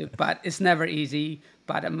others, but it's never easy.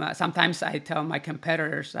 But sometimes I tell my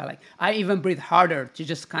competitors, I even breathe harder to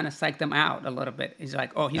just kind of psych them out a little bit. It's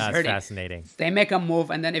like, oh, he's That's hurting. fascinating. They make a move,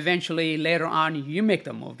 and then eventually later on, you make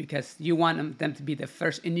the move because you want them to be the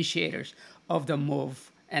first initiators of the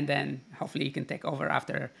move. And then hopefully you can take over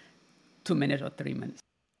after 2 minutes or 3 minutes.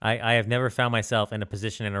 I have never found myself in a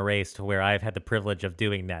position in a race to where I've had the privilege of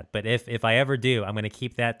doing that. But if I ever do, I'm going to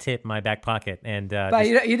keep that tip in my back pocket. And but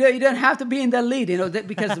you don't have to be in the lead,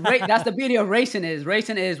 because that's the beauty of racing is.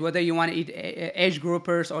 Racing is whether you want to eat age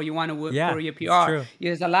groupers or you want to work for your PR.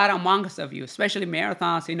 There's a lot amongst of you, especially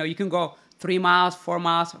marathons. You can go 3 miles, 4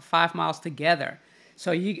 miles, 5 miles together.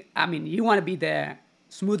 So you want to be the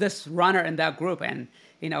smoothest runner in that group, and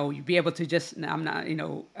you be able to just,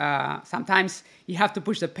 sometimes you have to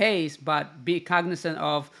push the pace, but be cognizant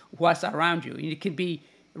of what's around you. You can be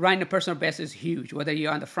running the personal best is huge, whether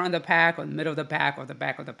you're on the front of the pack or the middle of the pack or the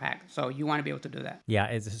back of the pack. So you want to be able to do that. Yeah,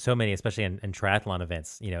 it's so many, especially in triathlon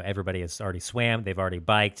events. Everybody has already swam, they've already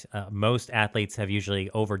biked. Most athletes have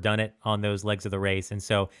usually overdone it on those legs of the race. And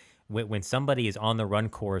so when somebody is on the run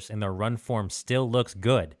course and their run form still looks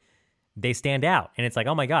good, they stand out, and it's like,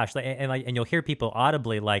 oh my gosh, and you'll hear people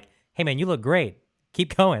audibly like, "Hey man, you look great.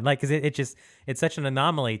 Keep going!" Like, because it's such an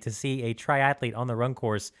anomaly to see a triathlete on the run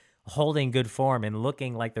course holding good form and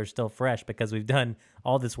looking like they're still fresh because we've done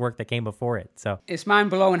all this work that came before it. So it's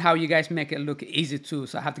mind blowing how you guys make it look easy too.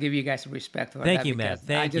 So I have to give you guys respect for that. Thank you, man.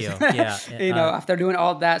 Thank you. Yeah. After doing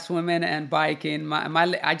all that swimming and biking,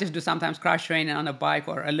 I just do sometimes cross training on a bike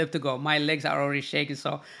or elliptical. My legs are already shaking.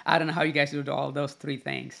 So I don't know how you guys do all those 3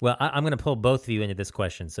 things. Well, I'm going to pull both of you into this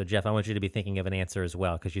question. So Jeff, I want you to be thinking of an answer as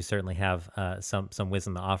well, because you certainly have some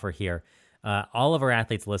wisdom to offer here. All of our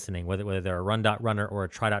athletes listening, whether they're a run runner or a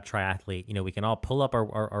triathlete, we can all pull up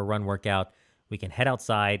our run workout. We can head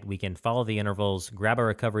outside. We can follow the intervals, grab a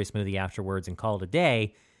recovery smoothie afterwards, and call it a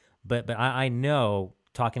day. But I know,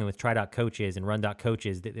 talking with coaches and run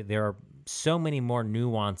coaches, that there are so many more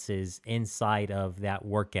nuances inside of that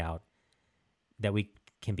workout that we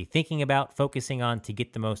can be thinking about, focusing on to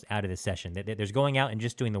get the most out of the session. There's going out and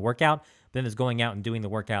just doing the workout, but then there's going out and doing the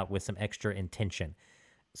workout with some extra intention.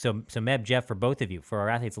 So Meb, Jeff, for both of you, for our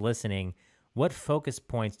athletes listening, what focus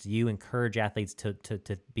points do you encourage athletes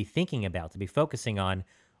to be thinking about, to be focusing on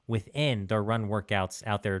within their run workouts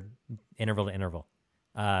out there, interval to interval?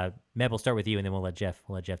 Meb, we'll start with you, and then we'll let Jeff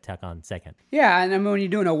tack on second. Yeah, and when you're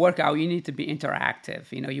doing a workout, you need to be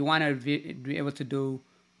interactive. You want to be able to do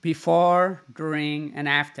before, during, and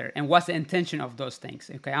after. And what's the intention of those things?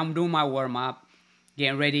 Okay, I'm doing my warm up,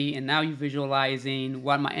 getting ready, and now you're visualizing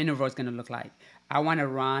what my interval is going to look like. I want to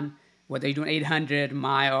run, whether you're doing 800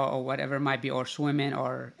 mile or whatever it might be, or swimming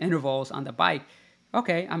or intervals on the bike.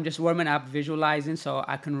 Okay, I'm just warming up, visualizing, so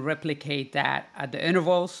I can replicate that at the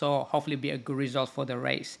intervals, so hopefully be a good result for the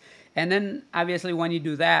race. And then obviously when you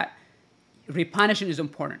do that, replenishing is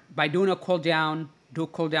important. By doing a cool down, do a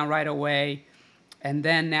cool down right away. And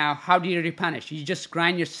then now, how do you replenish? You just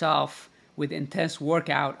grind yourself with intense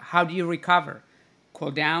workout. How do you recover?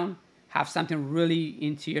 Cool down, have something really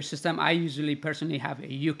into your system. I usually personally have a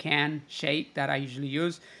UCAN shake that I usually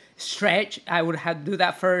use. Stretch, I would have do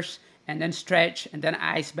that first, and then stretch, and then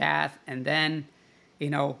ice bath, and then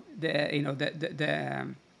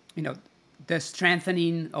the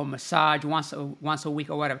strengthening or massage once a week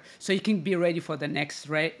or whatever. So you can be ready for the next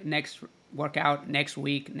workout next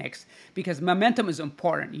week, because momentum is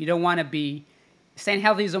important. You don't want to be staying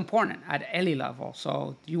healthy is important at any level.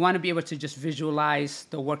 So you want to be able to just visualize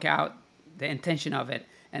the workout, the intention of it,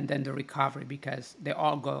 and then the recovery, because they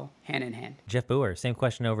all go hand in hand. Jeff Boer, same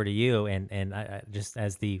question over to you. And I, just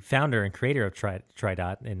as the founder and creator of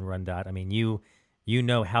TriDot and RunDot, I mean, you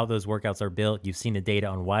know how those workouts are built. You've seen the data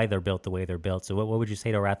on why they're built the way they're built. So what would you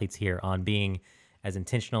say to our athletes here on being as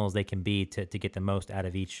intentional as they can be to get the most out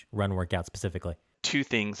of each run workout specifically? 2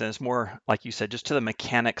 things, and it's more, like you said, just to the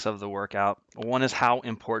mechanics of the workout. One is how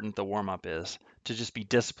important the warm-up is. To just be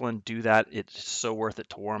disciplined, do that. It's so worth it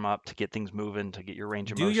to warm up, to get things moving, to get your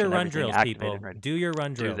range of motion. Do your run drills, people. Right. Do your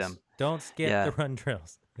run drills. Do them. Don't skip the run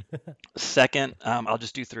drills. Second, I'll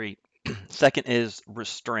just do 3. Second is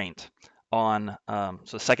restraint on.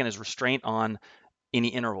 So second is restraint on any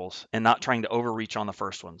intervals and not trying to overreach on the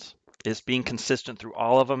first ones. It's being consistent through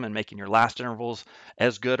all of them and making your last intervals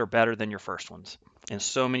as good or better than your first ones. And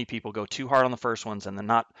so many people go too hard on the first ones and then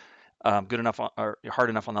not good enough or hard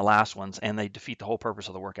enough on the last ones, and they defeat the whole purpose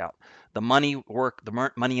of the workout. The money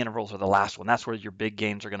intervals are the last one. That's where your big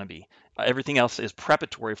gains are going to be. Everything else is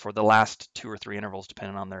preparatory for the last 2 or 3 intervals,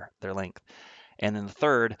 depending on their length. And then the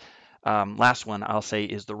third, Last one I'll say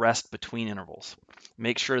is the rest between intervals.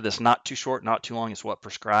 Make sure that's not too short, not too long is what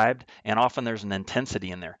prescribed. And often there's an intensity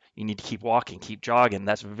in there. You need to keep walking, keep jogging.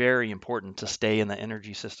 That's very important to stay in the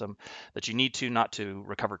energy system that you need to, not to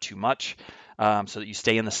recover too much, so that you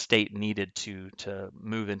stay in the state needed to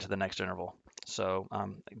move into the next interval. So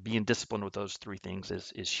being disciplined with those three things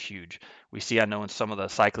is huge. We see, I know in some of the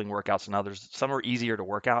cycling workouts and others, some are easier to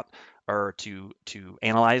work out or to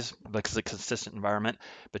analyze because it's a consistent environment,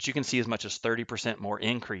 but you can see as much as 30% more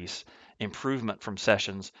improvement from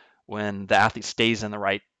sessions when the athlete stays in the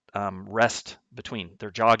right rest between.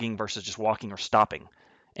 They're jogging versus just walking or stopping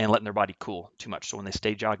and letting their body cool too much. So when they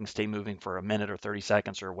stay jogging, stay moving for a minute or 30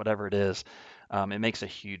 seconds or whatever it is, it makes a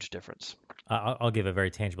huge difference. I'll give a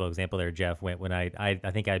very tangible example there, Jeff. When I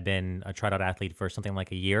think I'd been a tryout athlete for something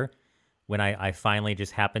like a year, when I finally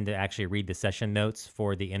just happened to actually read the session notes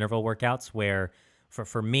for the interval workouts, where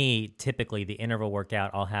for me, typically the interval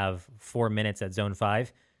workout, I'll have 4 minutes at zone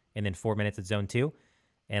 5 and then 4 minutes at zone 2.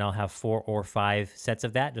 And I'll have 4 or 5 sets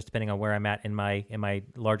of that, just depending on where I'm at in my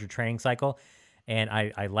larger training cycle. And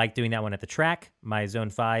I like doing that one at the track. My zone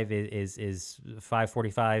 5 is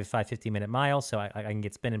 5:45, 5:50 minute miles, so I can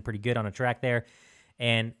get spinning pretty good on a track there.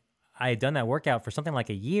 And I had done that workout for something like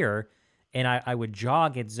a year, and I would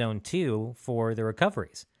jog at zone 2 for the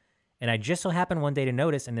recoveries. And I just so happened one day to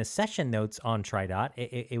notice in the session notes on TriDot,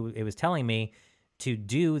 it was telling me to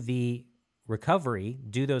do the recovery,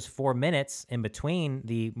 do those 4 minutes in between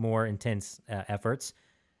the more intense efforts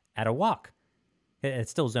at a walk.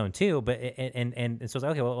 It's still zone 2, but and so I was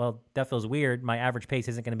like, okay, well, that feels weird. My average pace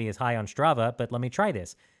isn't going to be as high on Strava, but let me try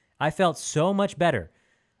this. I felt so much better,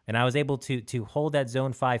 and I was able to hold that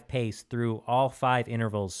zone 5 pace through all 5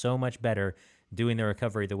 intervals so much better doing the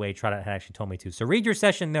recovery the way TriDot had actually told me to. So read your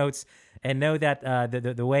session notes and know that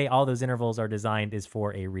the way all those intervals are designed is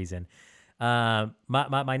for a reason.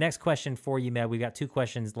 My next question for you, Matt, we've got 2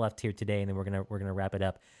 questions left here today, and then we're gonna wrap it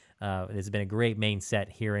up. This has been a great main set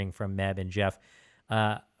hearing from Meb and Jeff.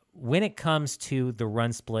 When it comes to the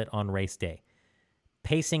run split on race day,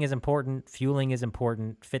 pacing is important, fueling is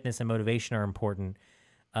important, fitness and motivation are important.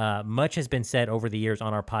 Much has been said over the years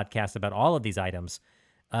on our podcast about all of these items.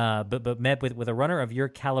 But Meb, with a runner of your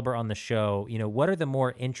caliber on the show, what are the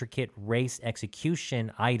more intricate race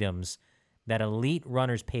execution items that elite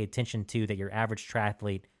runners pay attention to that your average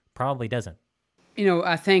triathlete probably doesn't?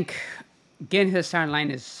 I think getting to the starting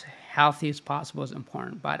line is healthy as possible is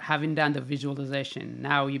important, but having done the visualization,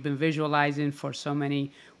 now you've been visualizing for so many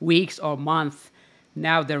weeks or months.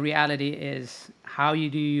 Now the reality is, how do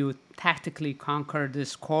you tactically conquer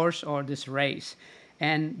this course or this race?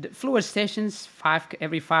 And the fluid stations,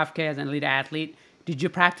 every 5K as an elite athlete, did you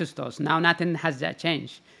practice those? Now nothing has that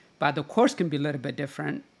changed, but the course can be a little bit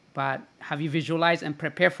different. But have you visualized and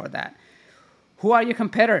prepared for that? Who are your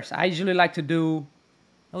competitors? I usually like to do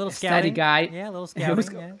a little scouting guide. Yeah, a little scouting.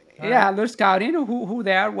 A little scouting. Who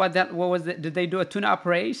they are? What was it? Did they do a tune-up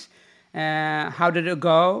race? How did it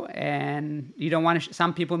go? And you don't want to.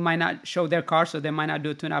 Some people might not show their car, so they might not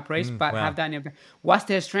do a tune-up race. But have that. What's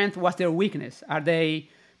their strength? What's their weakness? Are they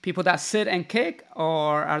people that sit and kick,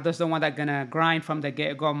 or are those the ones that gonna grind from the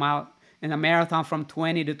get-go mile in a marathon from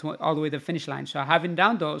 20 to 20, all the way to the finish line? So having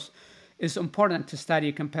done those, it's important to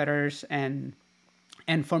study competitors, and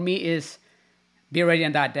for me is be ready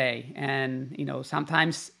on that day. And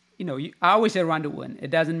sometimes I always say run to win.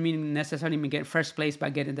 It doesn't mean necessarily get first place by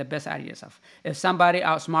getting the best out of yourself. If somebody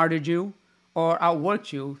outsmarted you or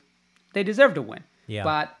outworked you, they deserve to win. Yeah.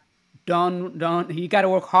 But don't. You got to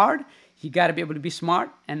work hard. You got to be able to be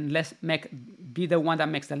smart, and be the one that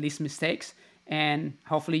makes the least mistakes. And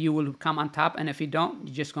hopefully you will come on top. And if you don't,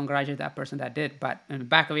 you just congratulate that person that did. But in the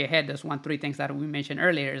back of your head, there's 3 things that we mentioned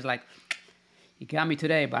earlier. Is like, you got me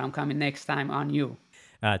today, but I'm coming next time on you.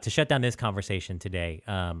 To shut down this conversation today,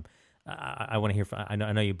 I want to hear from. I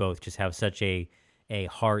know you both just have such a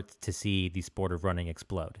heart to see the sport of running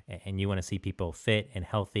explode, and you want to see people fit and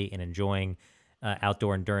healthy and enjoying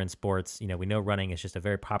outdoor endurance sports. We know running is just a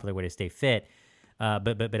very popular way to stay fit.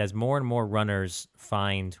 But as more and more runners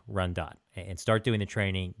find RunDot and start doing the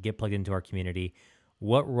training, get plugged into our community,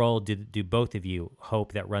 what role do both of you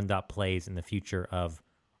hope that RunDot plays in the future of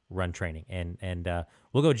run training? And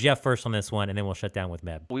we'll go Jeff first on this one, and then we'll shut down with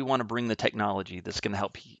Meb. We want to bring the technology that's going to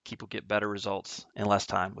help people get better results in less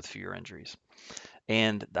time with fewer injuries.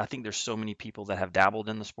 And I think there's so many people that have dabbled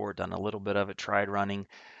in the sport, done a little bit of it, tried running.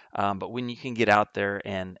 But when you can get out there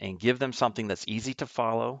and give them something that's easy to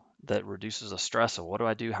follow, that reduces the stress of what do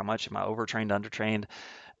I do? How much am I overtrained, undertrained?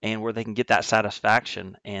 and where they can get that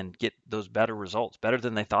satisfaction and get those better results, better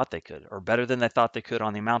than they thought they could, or better than they thought they could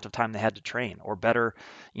on the amount of time they had to train, or better,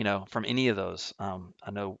 from any of those.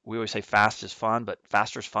 I know we always say fast is fun, but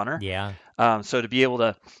faster is funner. Yeah. So to be able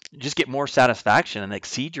to just get more satisfaction and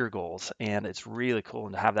exceed your goals, and it's really cool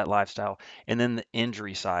and to have that lifestyle. And then the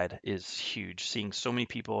injury side is huge. Seeing so many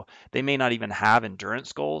people, they may not even have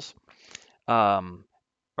endurance goals, um,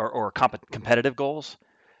 or competitive goals,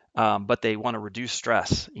 but they want to reduce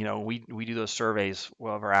stress. We do those surveys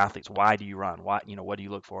of our athletes. Why do you run? What do you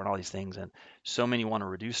look for, and all these things. And so many want to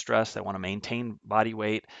reduce stress. They want to maintain body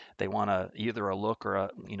weight. They want either a look or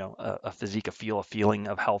a physique, a feeling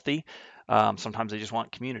of healthy. Sometimes they just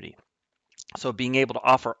want community. So being able to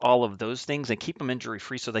offer all of those things and keep them injury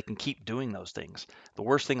free so they can keep doing those things. The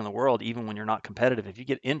worst thing in the world, even when you're not competitive, if you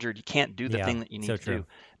get injured, you can't do the Yeah, thing that you need so to true. do.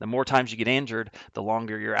 The more times you get injured, the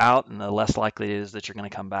longer you're out and the less likely it is that you're going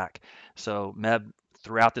to come back. So Meb,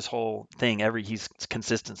 throughout this whole thing, he's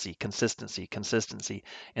consistency, consistency, consistency,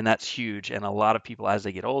 and that's huge. And a lot of people, as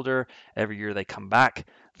they get older, every year they come back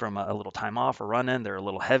from a little time off or running, they're a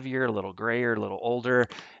little heavier, a little grayer, a little older,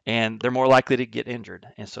 and they're more likely to get injured.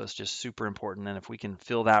 And so it's just super important. And if we can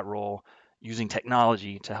fill that role using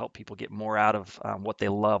technology to help people get more out of what they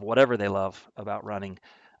love, whatever they love about running,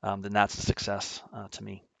 then that's a success to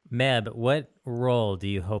me. Meb, what role do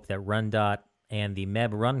you hope that Run Dot and the Meb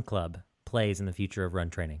Run Club plays in the future of run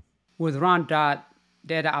training? With Run Dot,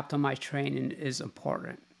 data optimized training is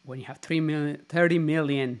important. When you have 30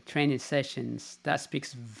 million training sessions, that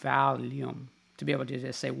speaks volume to be able to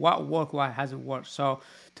just say what worked, what hasn't worked. So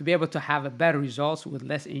to be able to have a better results with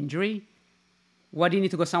less injury, why do you need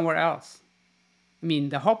to go somewhere else? I mean,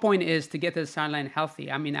 the whole point is to get to the sideline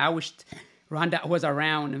healthy. I mean, I wished Run Dot was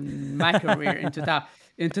around in my career in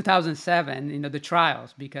 2007, the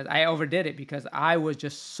trials, because I overdid it because I was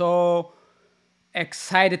just so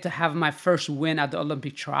excited to have my first win at the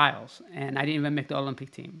Olympic trials, and I didn't even make the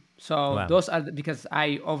Olympic team. So Wow. those are because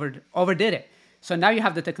I overdid it. So now you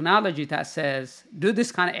have the technology that says do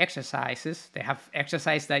this kind of exercises. They have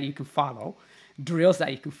exercise that you can follow, drills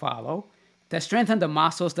that you can follow, that strengthen the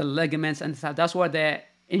muscles, the ligaments, and stuff. That's where the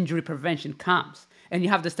injury prevention comes. And you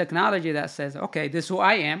have this technology that says, okay, this is who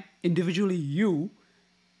I am, individually you,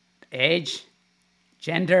 age,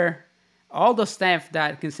 gender, all the stuff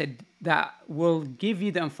that can say that will give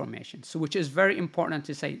you the information. So which is very important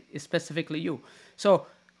to say specifically you. So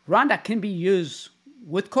Rhonda can be used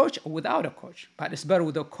with coach or without a coach, but it's better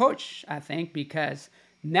with a coach, I think, because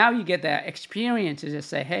now you get the experience to just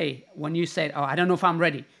say, hey, when you say, oh, I don't know if I'm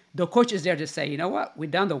ready, the coach is there to say, you know what, we've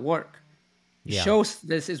done the work. Yeah. Shows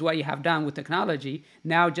this is what you have done with technology.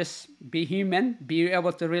 Now just be human, be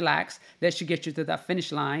able to relax. That should get you to that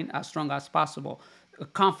finish line as strong as possible.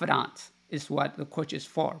 Confidence is what the coach is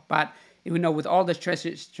for. But with all the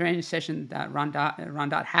training session that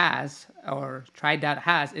Rondot has or TriDot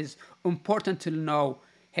has, is important to know,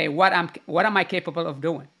 hey, what am I capable of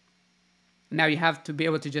doing? Now you have to be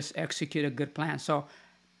able to just execute a good plan. So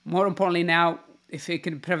more importantly now, if it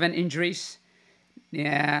can prevent injuries,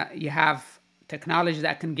 you have technology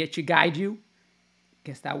that can guide you.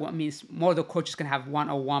 Guess that what means more the coaches can have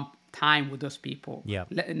one-on-one time with those people. Yeah.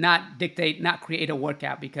 Not dictate, not create a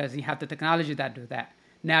workout, because you have the technology that do that.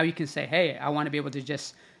 Now you can say, hey, I want to be able to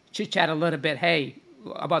just chit-chat a little bit, hey,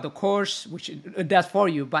 about the course, which it does for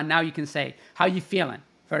you, but now you can say, how you feeling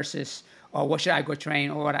versus, or what should I go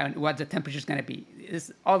train, or what the temperature is going to be.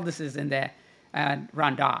 All this is in the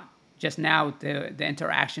Rondot. Just now the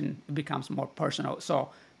interaction becomes more personal. So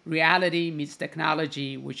reality meets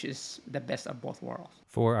technology, which is the best of both worlds.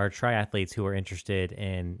 For our triathletes who are interested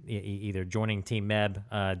in either joining Team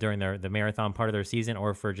Meb during the marathon part of their season,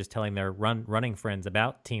 or for just telling their running friends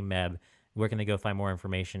about Team Meb, where can they go find more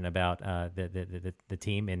information about the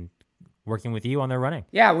team and working with you on their running?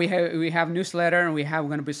 Yeah, we have newsletter, and we're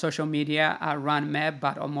going to be social media Run Meb,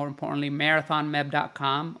 but more importantly,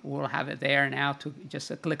 marathonmeb.com. We'll have it there now to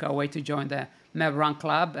just click away to join the Meb Run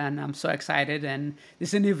Club, and I'm so excited. And this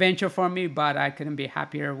is a new venture for me, but I couldn't be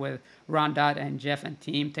happier with Rondot and Jeff and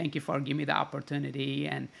team. Thank you for giving me the opportunity,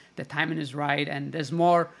 and the timing is right. And there's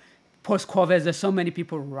more post-COVID. There's so many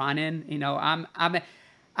people running.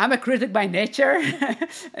 I'm a critic by nature.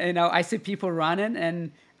 I see people running,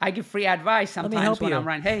 and I give free advice sometimes when I'm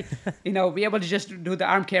running. Hey, be able to just do the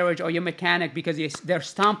arm carriage or your mechanic because they're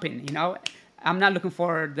stomping. I'm not looking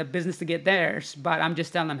for the business to get theirs, but I'm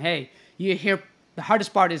just telling them, hey, the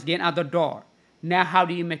hardest part is getting out the door. Now, how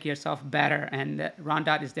do you make yourself better? And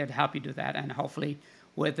Rondot is there to help you do that. And hopefully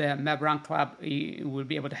with the Meb Run Club, you will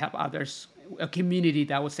be able to help others a community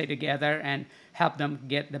that would stay together and help them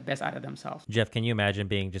get the best out of themselves. Jeff, can you imagine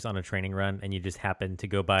being just on a training run and you just happen to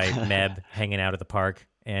go by Meb hanging out at the park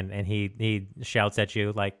and he shouts at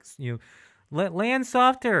you like, land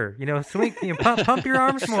softer, swing, pump your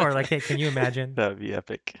arms more. Like, hey, can you imagine? That would be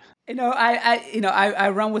epic. I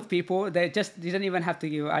run with people. They don't even have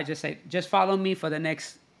to I just say, just follow me for the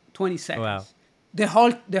next 20 seconds. Wow. The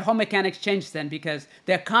whole mechanics changed then because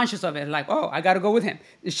they're conscious of it. Like, oh, I got to go with him.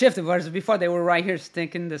 It shifted. Whereas before they were right here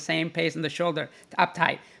sticking the same pace in the shoulder,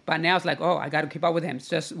 uptight. But now it's like, oh, I got to keep up with him. It's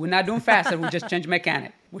just, we're not doing faster. We just change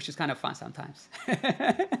mechanic, which is kind of fun sometimes.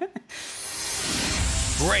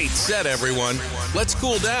 Great set, everyone. Let's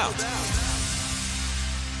cool down.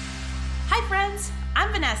 Hi, friends.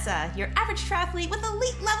 I'm Vanessa, your average triathlete with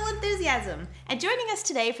elite level enthusiasm. And joining us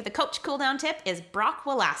today for the Coach Cooldown tip is Brock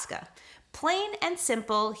Walaska. Plain and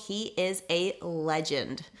simple, he is a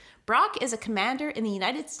legend. Brock is a commander in the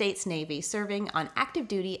United States Navy serving on active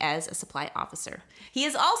duty as a supply officer. He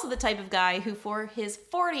is also the type of guy who for his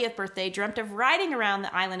 40th birthday dreamt of riding around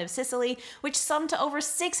the island of Sicily, which summed to over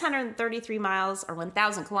 633 miles or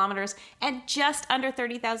 1,000 kilometers and just under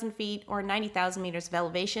 30,000 feet or 90,000 meters of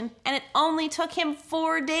elevation, and it only took him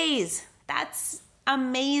 4 days. That's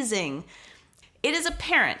amazing. It is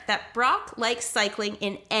apparent that Brock likes cycling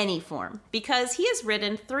in any form because he has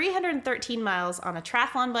ridden 313 miles on a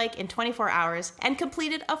triathlon bike in 24 hours and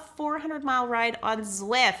completed a 400-mile ride on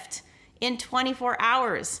Zwift in 24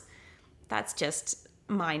 hours. That's just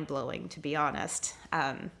mind-blowing, to be honest.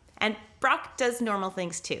 And Brock does normal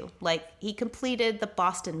things too, like he completed the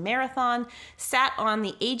Boston Marathon, sat on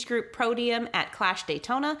the age group podium at Clash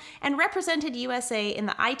Daytona, and represented USA in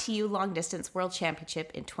the ITU Long Distance World Championship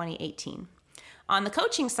in 2018. On the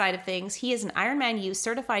coaching side of things, he is an Ironman U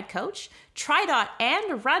certified coach, Tri-Dot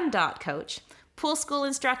and Run-Dot coach, pool school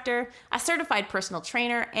instructor, a certified personal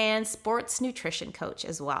trainer, and sports nutrition coach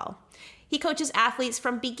as well. He coaches athletes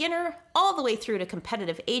from beginner all the way through to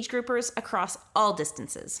competitive age groupers across all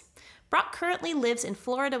distances. Brock currently lives in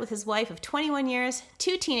Florida with his wife of 21 years,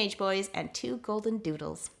 2 teenage boys, and 2 golden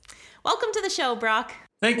doodles. Welcome to the show, Brock.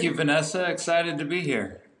 Thank you, Vanessa. Excited to be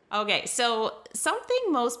here. Okay, so something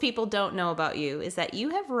most people don't know about you is that you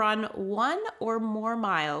have run 1 or more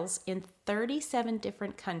miles in 37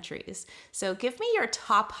 different countries. So give me your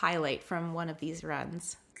top highlight from one of these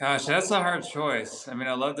runs. Gosh, that's a hard choice. I mean,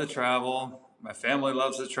 I love to travel. My family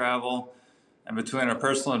loves to travel. And between our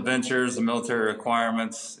personal adventures and military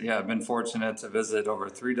requirements, I've been fortunate to visit over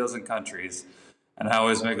 36 countries. And I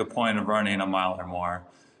always make a point of running a mile or more.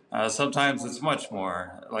 Sometimes it's much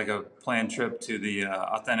more, like a planned trip to the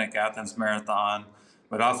authentic Athens Marathon,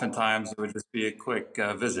 but oftentimes it would just be a quick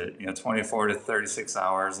visit, 24 to 36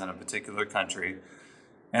 hours in a particular country.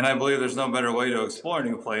 And I believe there's no better way to explore a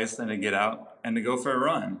new place than to get out and to go for a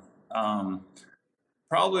run.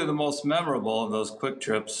 Probably the most memorable of those quick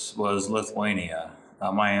trips was Lithuania.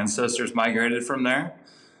 My ancestors migrated from there.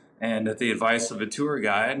 And at the advice of a tour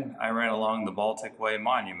guide, I ran along the Baltic Way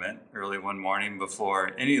Monument early one morning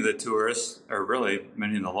before any of the tourists, or really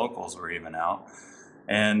many of the locals, were even out.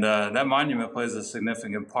 And that monument plays a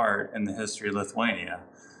significant part in the history of Lithuania.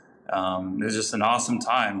 It was just an awesome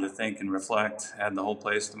time to think and reflect. I had the whole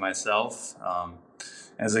place to myself.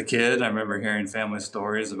 As a kid, I remember hearing family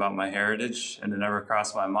stories about my heritage, and it never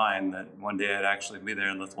crossed my mind that one day I'd actually be there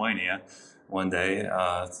in Lithuania. One day,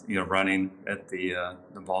 running at the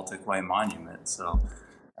Baltic Way Monument. So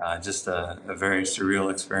just a very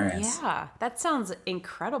surreal experience. Yeah, that sounds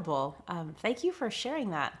incredible. Thank you for sharing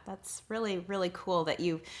that. That's really, really cool that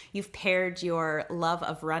you've paired your love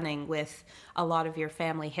of running with a lot of your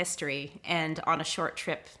family history and on a short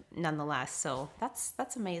trip nonetheless. So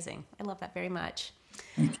that's amazing. I love that very much.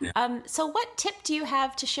 Thank you. So what tip do you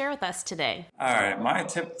have to share with us today? All right, my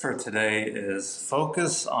tip for today is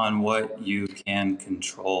focus on what you can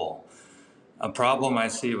control. A problem I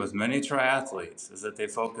see with many triathletes is that they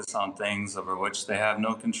focus on things over which they have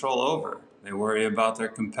no control over. They worry about their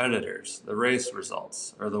competitors, the race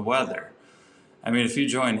results, or the weather. I mean, if you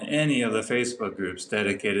join any of the Facebook groups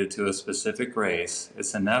dedicated to a specific race,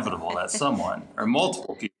 it's inevitable that someone or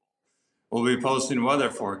multiple people will be posting weather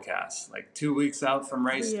forecasts like 2 weeks out from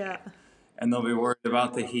race day. And they'll be worried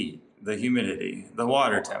about the heat, the humidity, the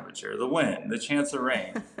water temperature, the wind, the chance of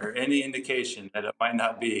rain, or any indication that it might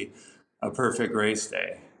not be a perfect race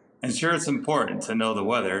day. And sure, it's important to know the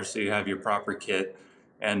weather so you have your proper kit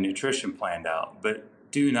and nutrition planned out, but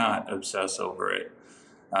do not obsess over it.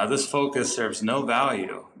 This focus serves no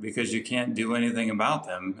value because you can't do anything about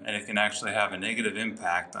them, and it can actually have a negative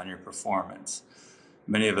impact on your performance.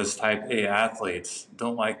 Many of us type A athletes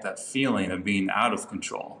don't like that feeling of being out of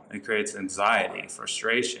control. It creates anxiety,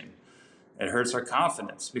 frustration, It hurts our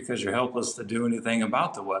confidence because you're helpless to do anything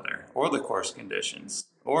about the weather or the course conditions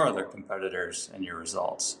or other competitors and your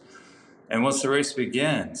results. And once the race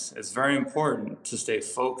begins, it's very important to stay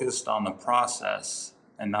focused on the process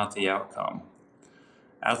and not the outcome.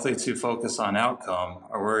 Athletes who focus on outcome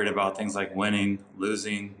are worried about things like winning,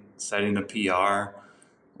 losing, setting a PR,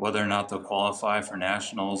 whether or not they'll qualify for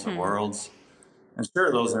nationals or worlds. And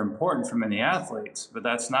sure, those are important for many athletes, but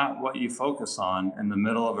that's not what you focus on in the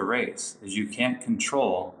middle of a race, is you can't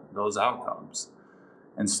control those outcomes.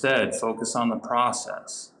 Instead, focus on the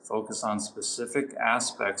process. Focus on specific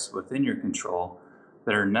aspects within your control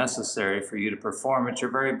that are necessary for you to perform at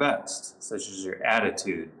your very best, such as your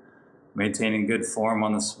attitude, maintaining good form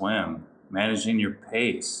on the swim, managing your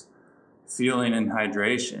pace, fueling and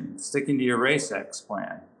hydration, sticking to your race X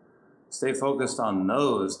plan. Stay focused on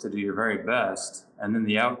those to do your very best, and then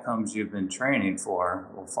the outcomes you've been training for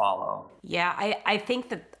will follow. Yeah, I think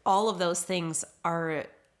that all of those things are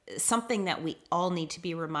something that we all need to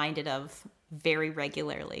be reminded of very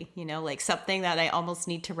regularly, like something that I almost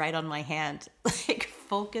need to write on my hand, like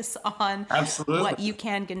focus on what you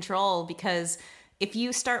can control, because if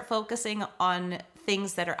you start focusing on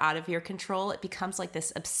things that are out of your control, it becomes like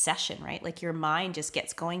this obsession, right? Like your mind just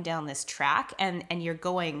gets going down this track and you're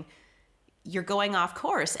going off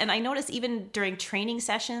course. And I notice even during training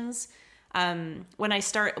sessions, when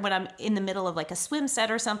I'm in the middle of like a swim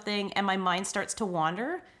set or something and my mind starts to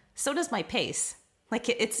wander, so does my pace. Like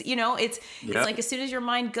it's like as soon as your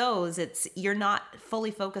mind goes, you're not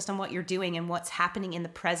fully focused on what you're doing and what's happening in the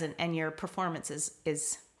present, and your performance is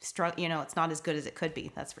it's not as good as it could be.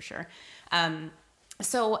 That's for sure.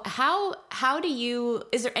 So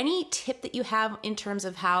is there any tip that you have in terms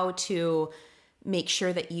of how to make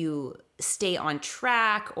sure that you stay on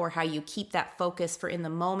track, or how you keep that focus for in the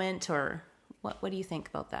moment, or what do you think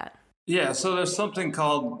about that? Yeah, so there's something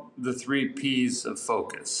called the 3 Ps of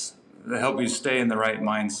focus that help you stay in the right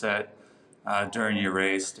mindset during your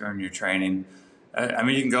race, during your training. I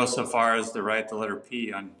mean, you can go so far as to write the letter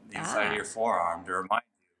P on the inside of your forearm to remind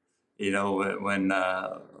you, when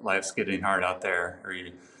life's getting hard out there, or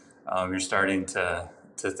you're starting to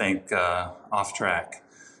think off track.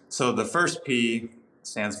 So the first P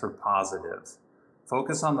stands for positive.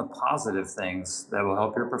 Focus on the positive things that will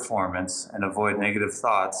help your performance and avoid negative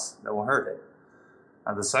thoughts that will hurt it.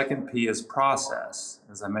 The second P is process.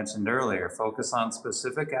 As I mentioned earlier, focus on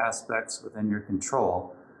specific aspects within your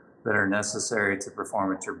control that are necessary to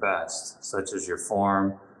perform at your best, such as your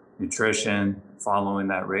form, nutrition, following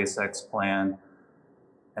that race X plan,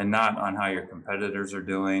 and not on how your competitors are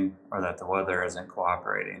doing or that the weather isn't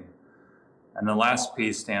cooperating. And the last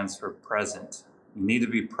P stands for present. You need to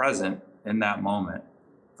be present in that moment.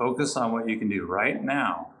 Focus on what you can do right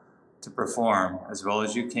now to perform as well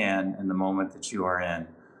as you can in the moment that you are in.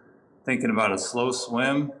 Thinking about a slow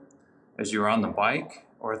swim as you were on the bike,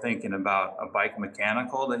 or thinking about a bike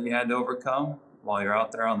mechanical that you had to overcome while you're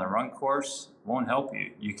out there on the run course won't help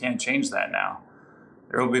you. You can't change that now.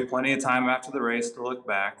 There will be plenty of time after the race to look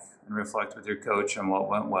back and reflect with your coach on what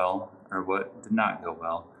went well or what did not go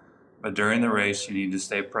well. But during the race, you need to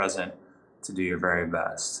stay present to do your very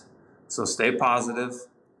best. So stay positive,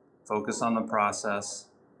 focus on the process,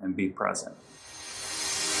 and be present.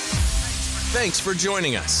 Thanks for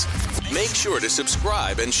joining us. Make sure to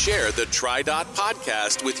subscribe and share the TriDot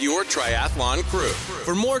podcast with your triathlon crew.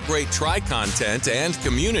 For more great Tri content and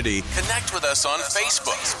community, connect with us on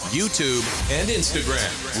Facebook, YouTube, and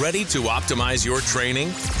Instagram. Ready to optimize your training?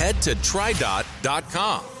 Head to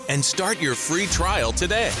TriDot.com and start your free trial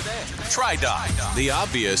today. TriDot, the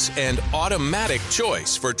obvious and automatic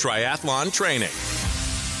choice for triathlon training.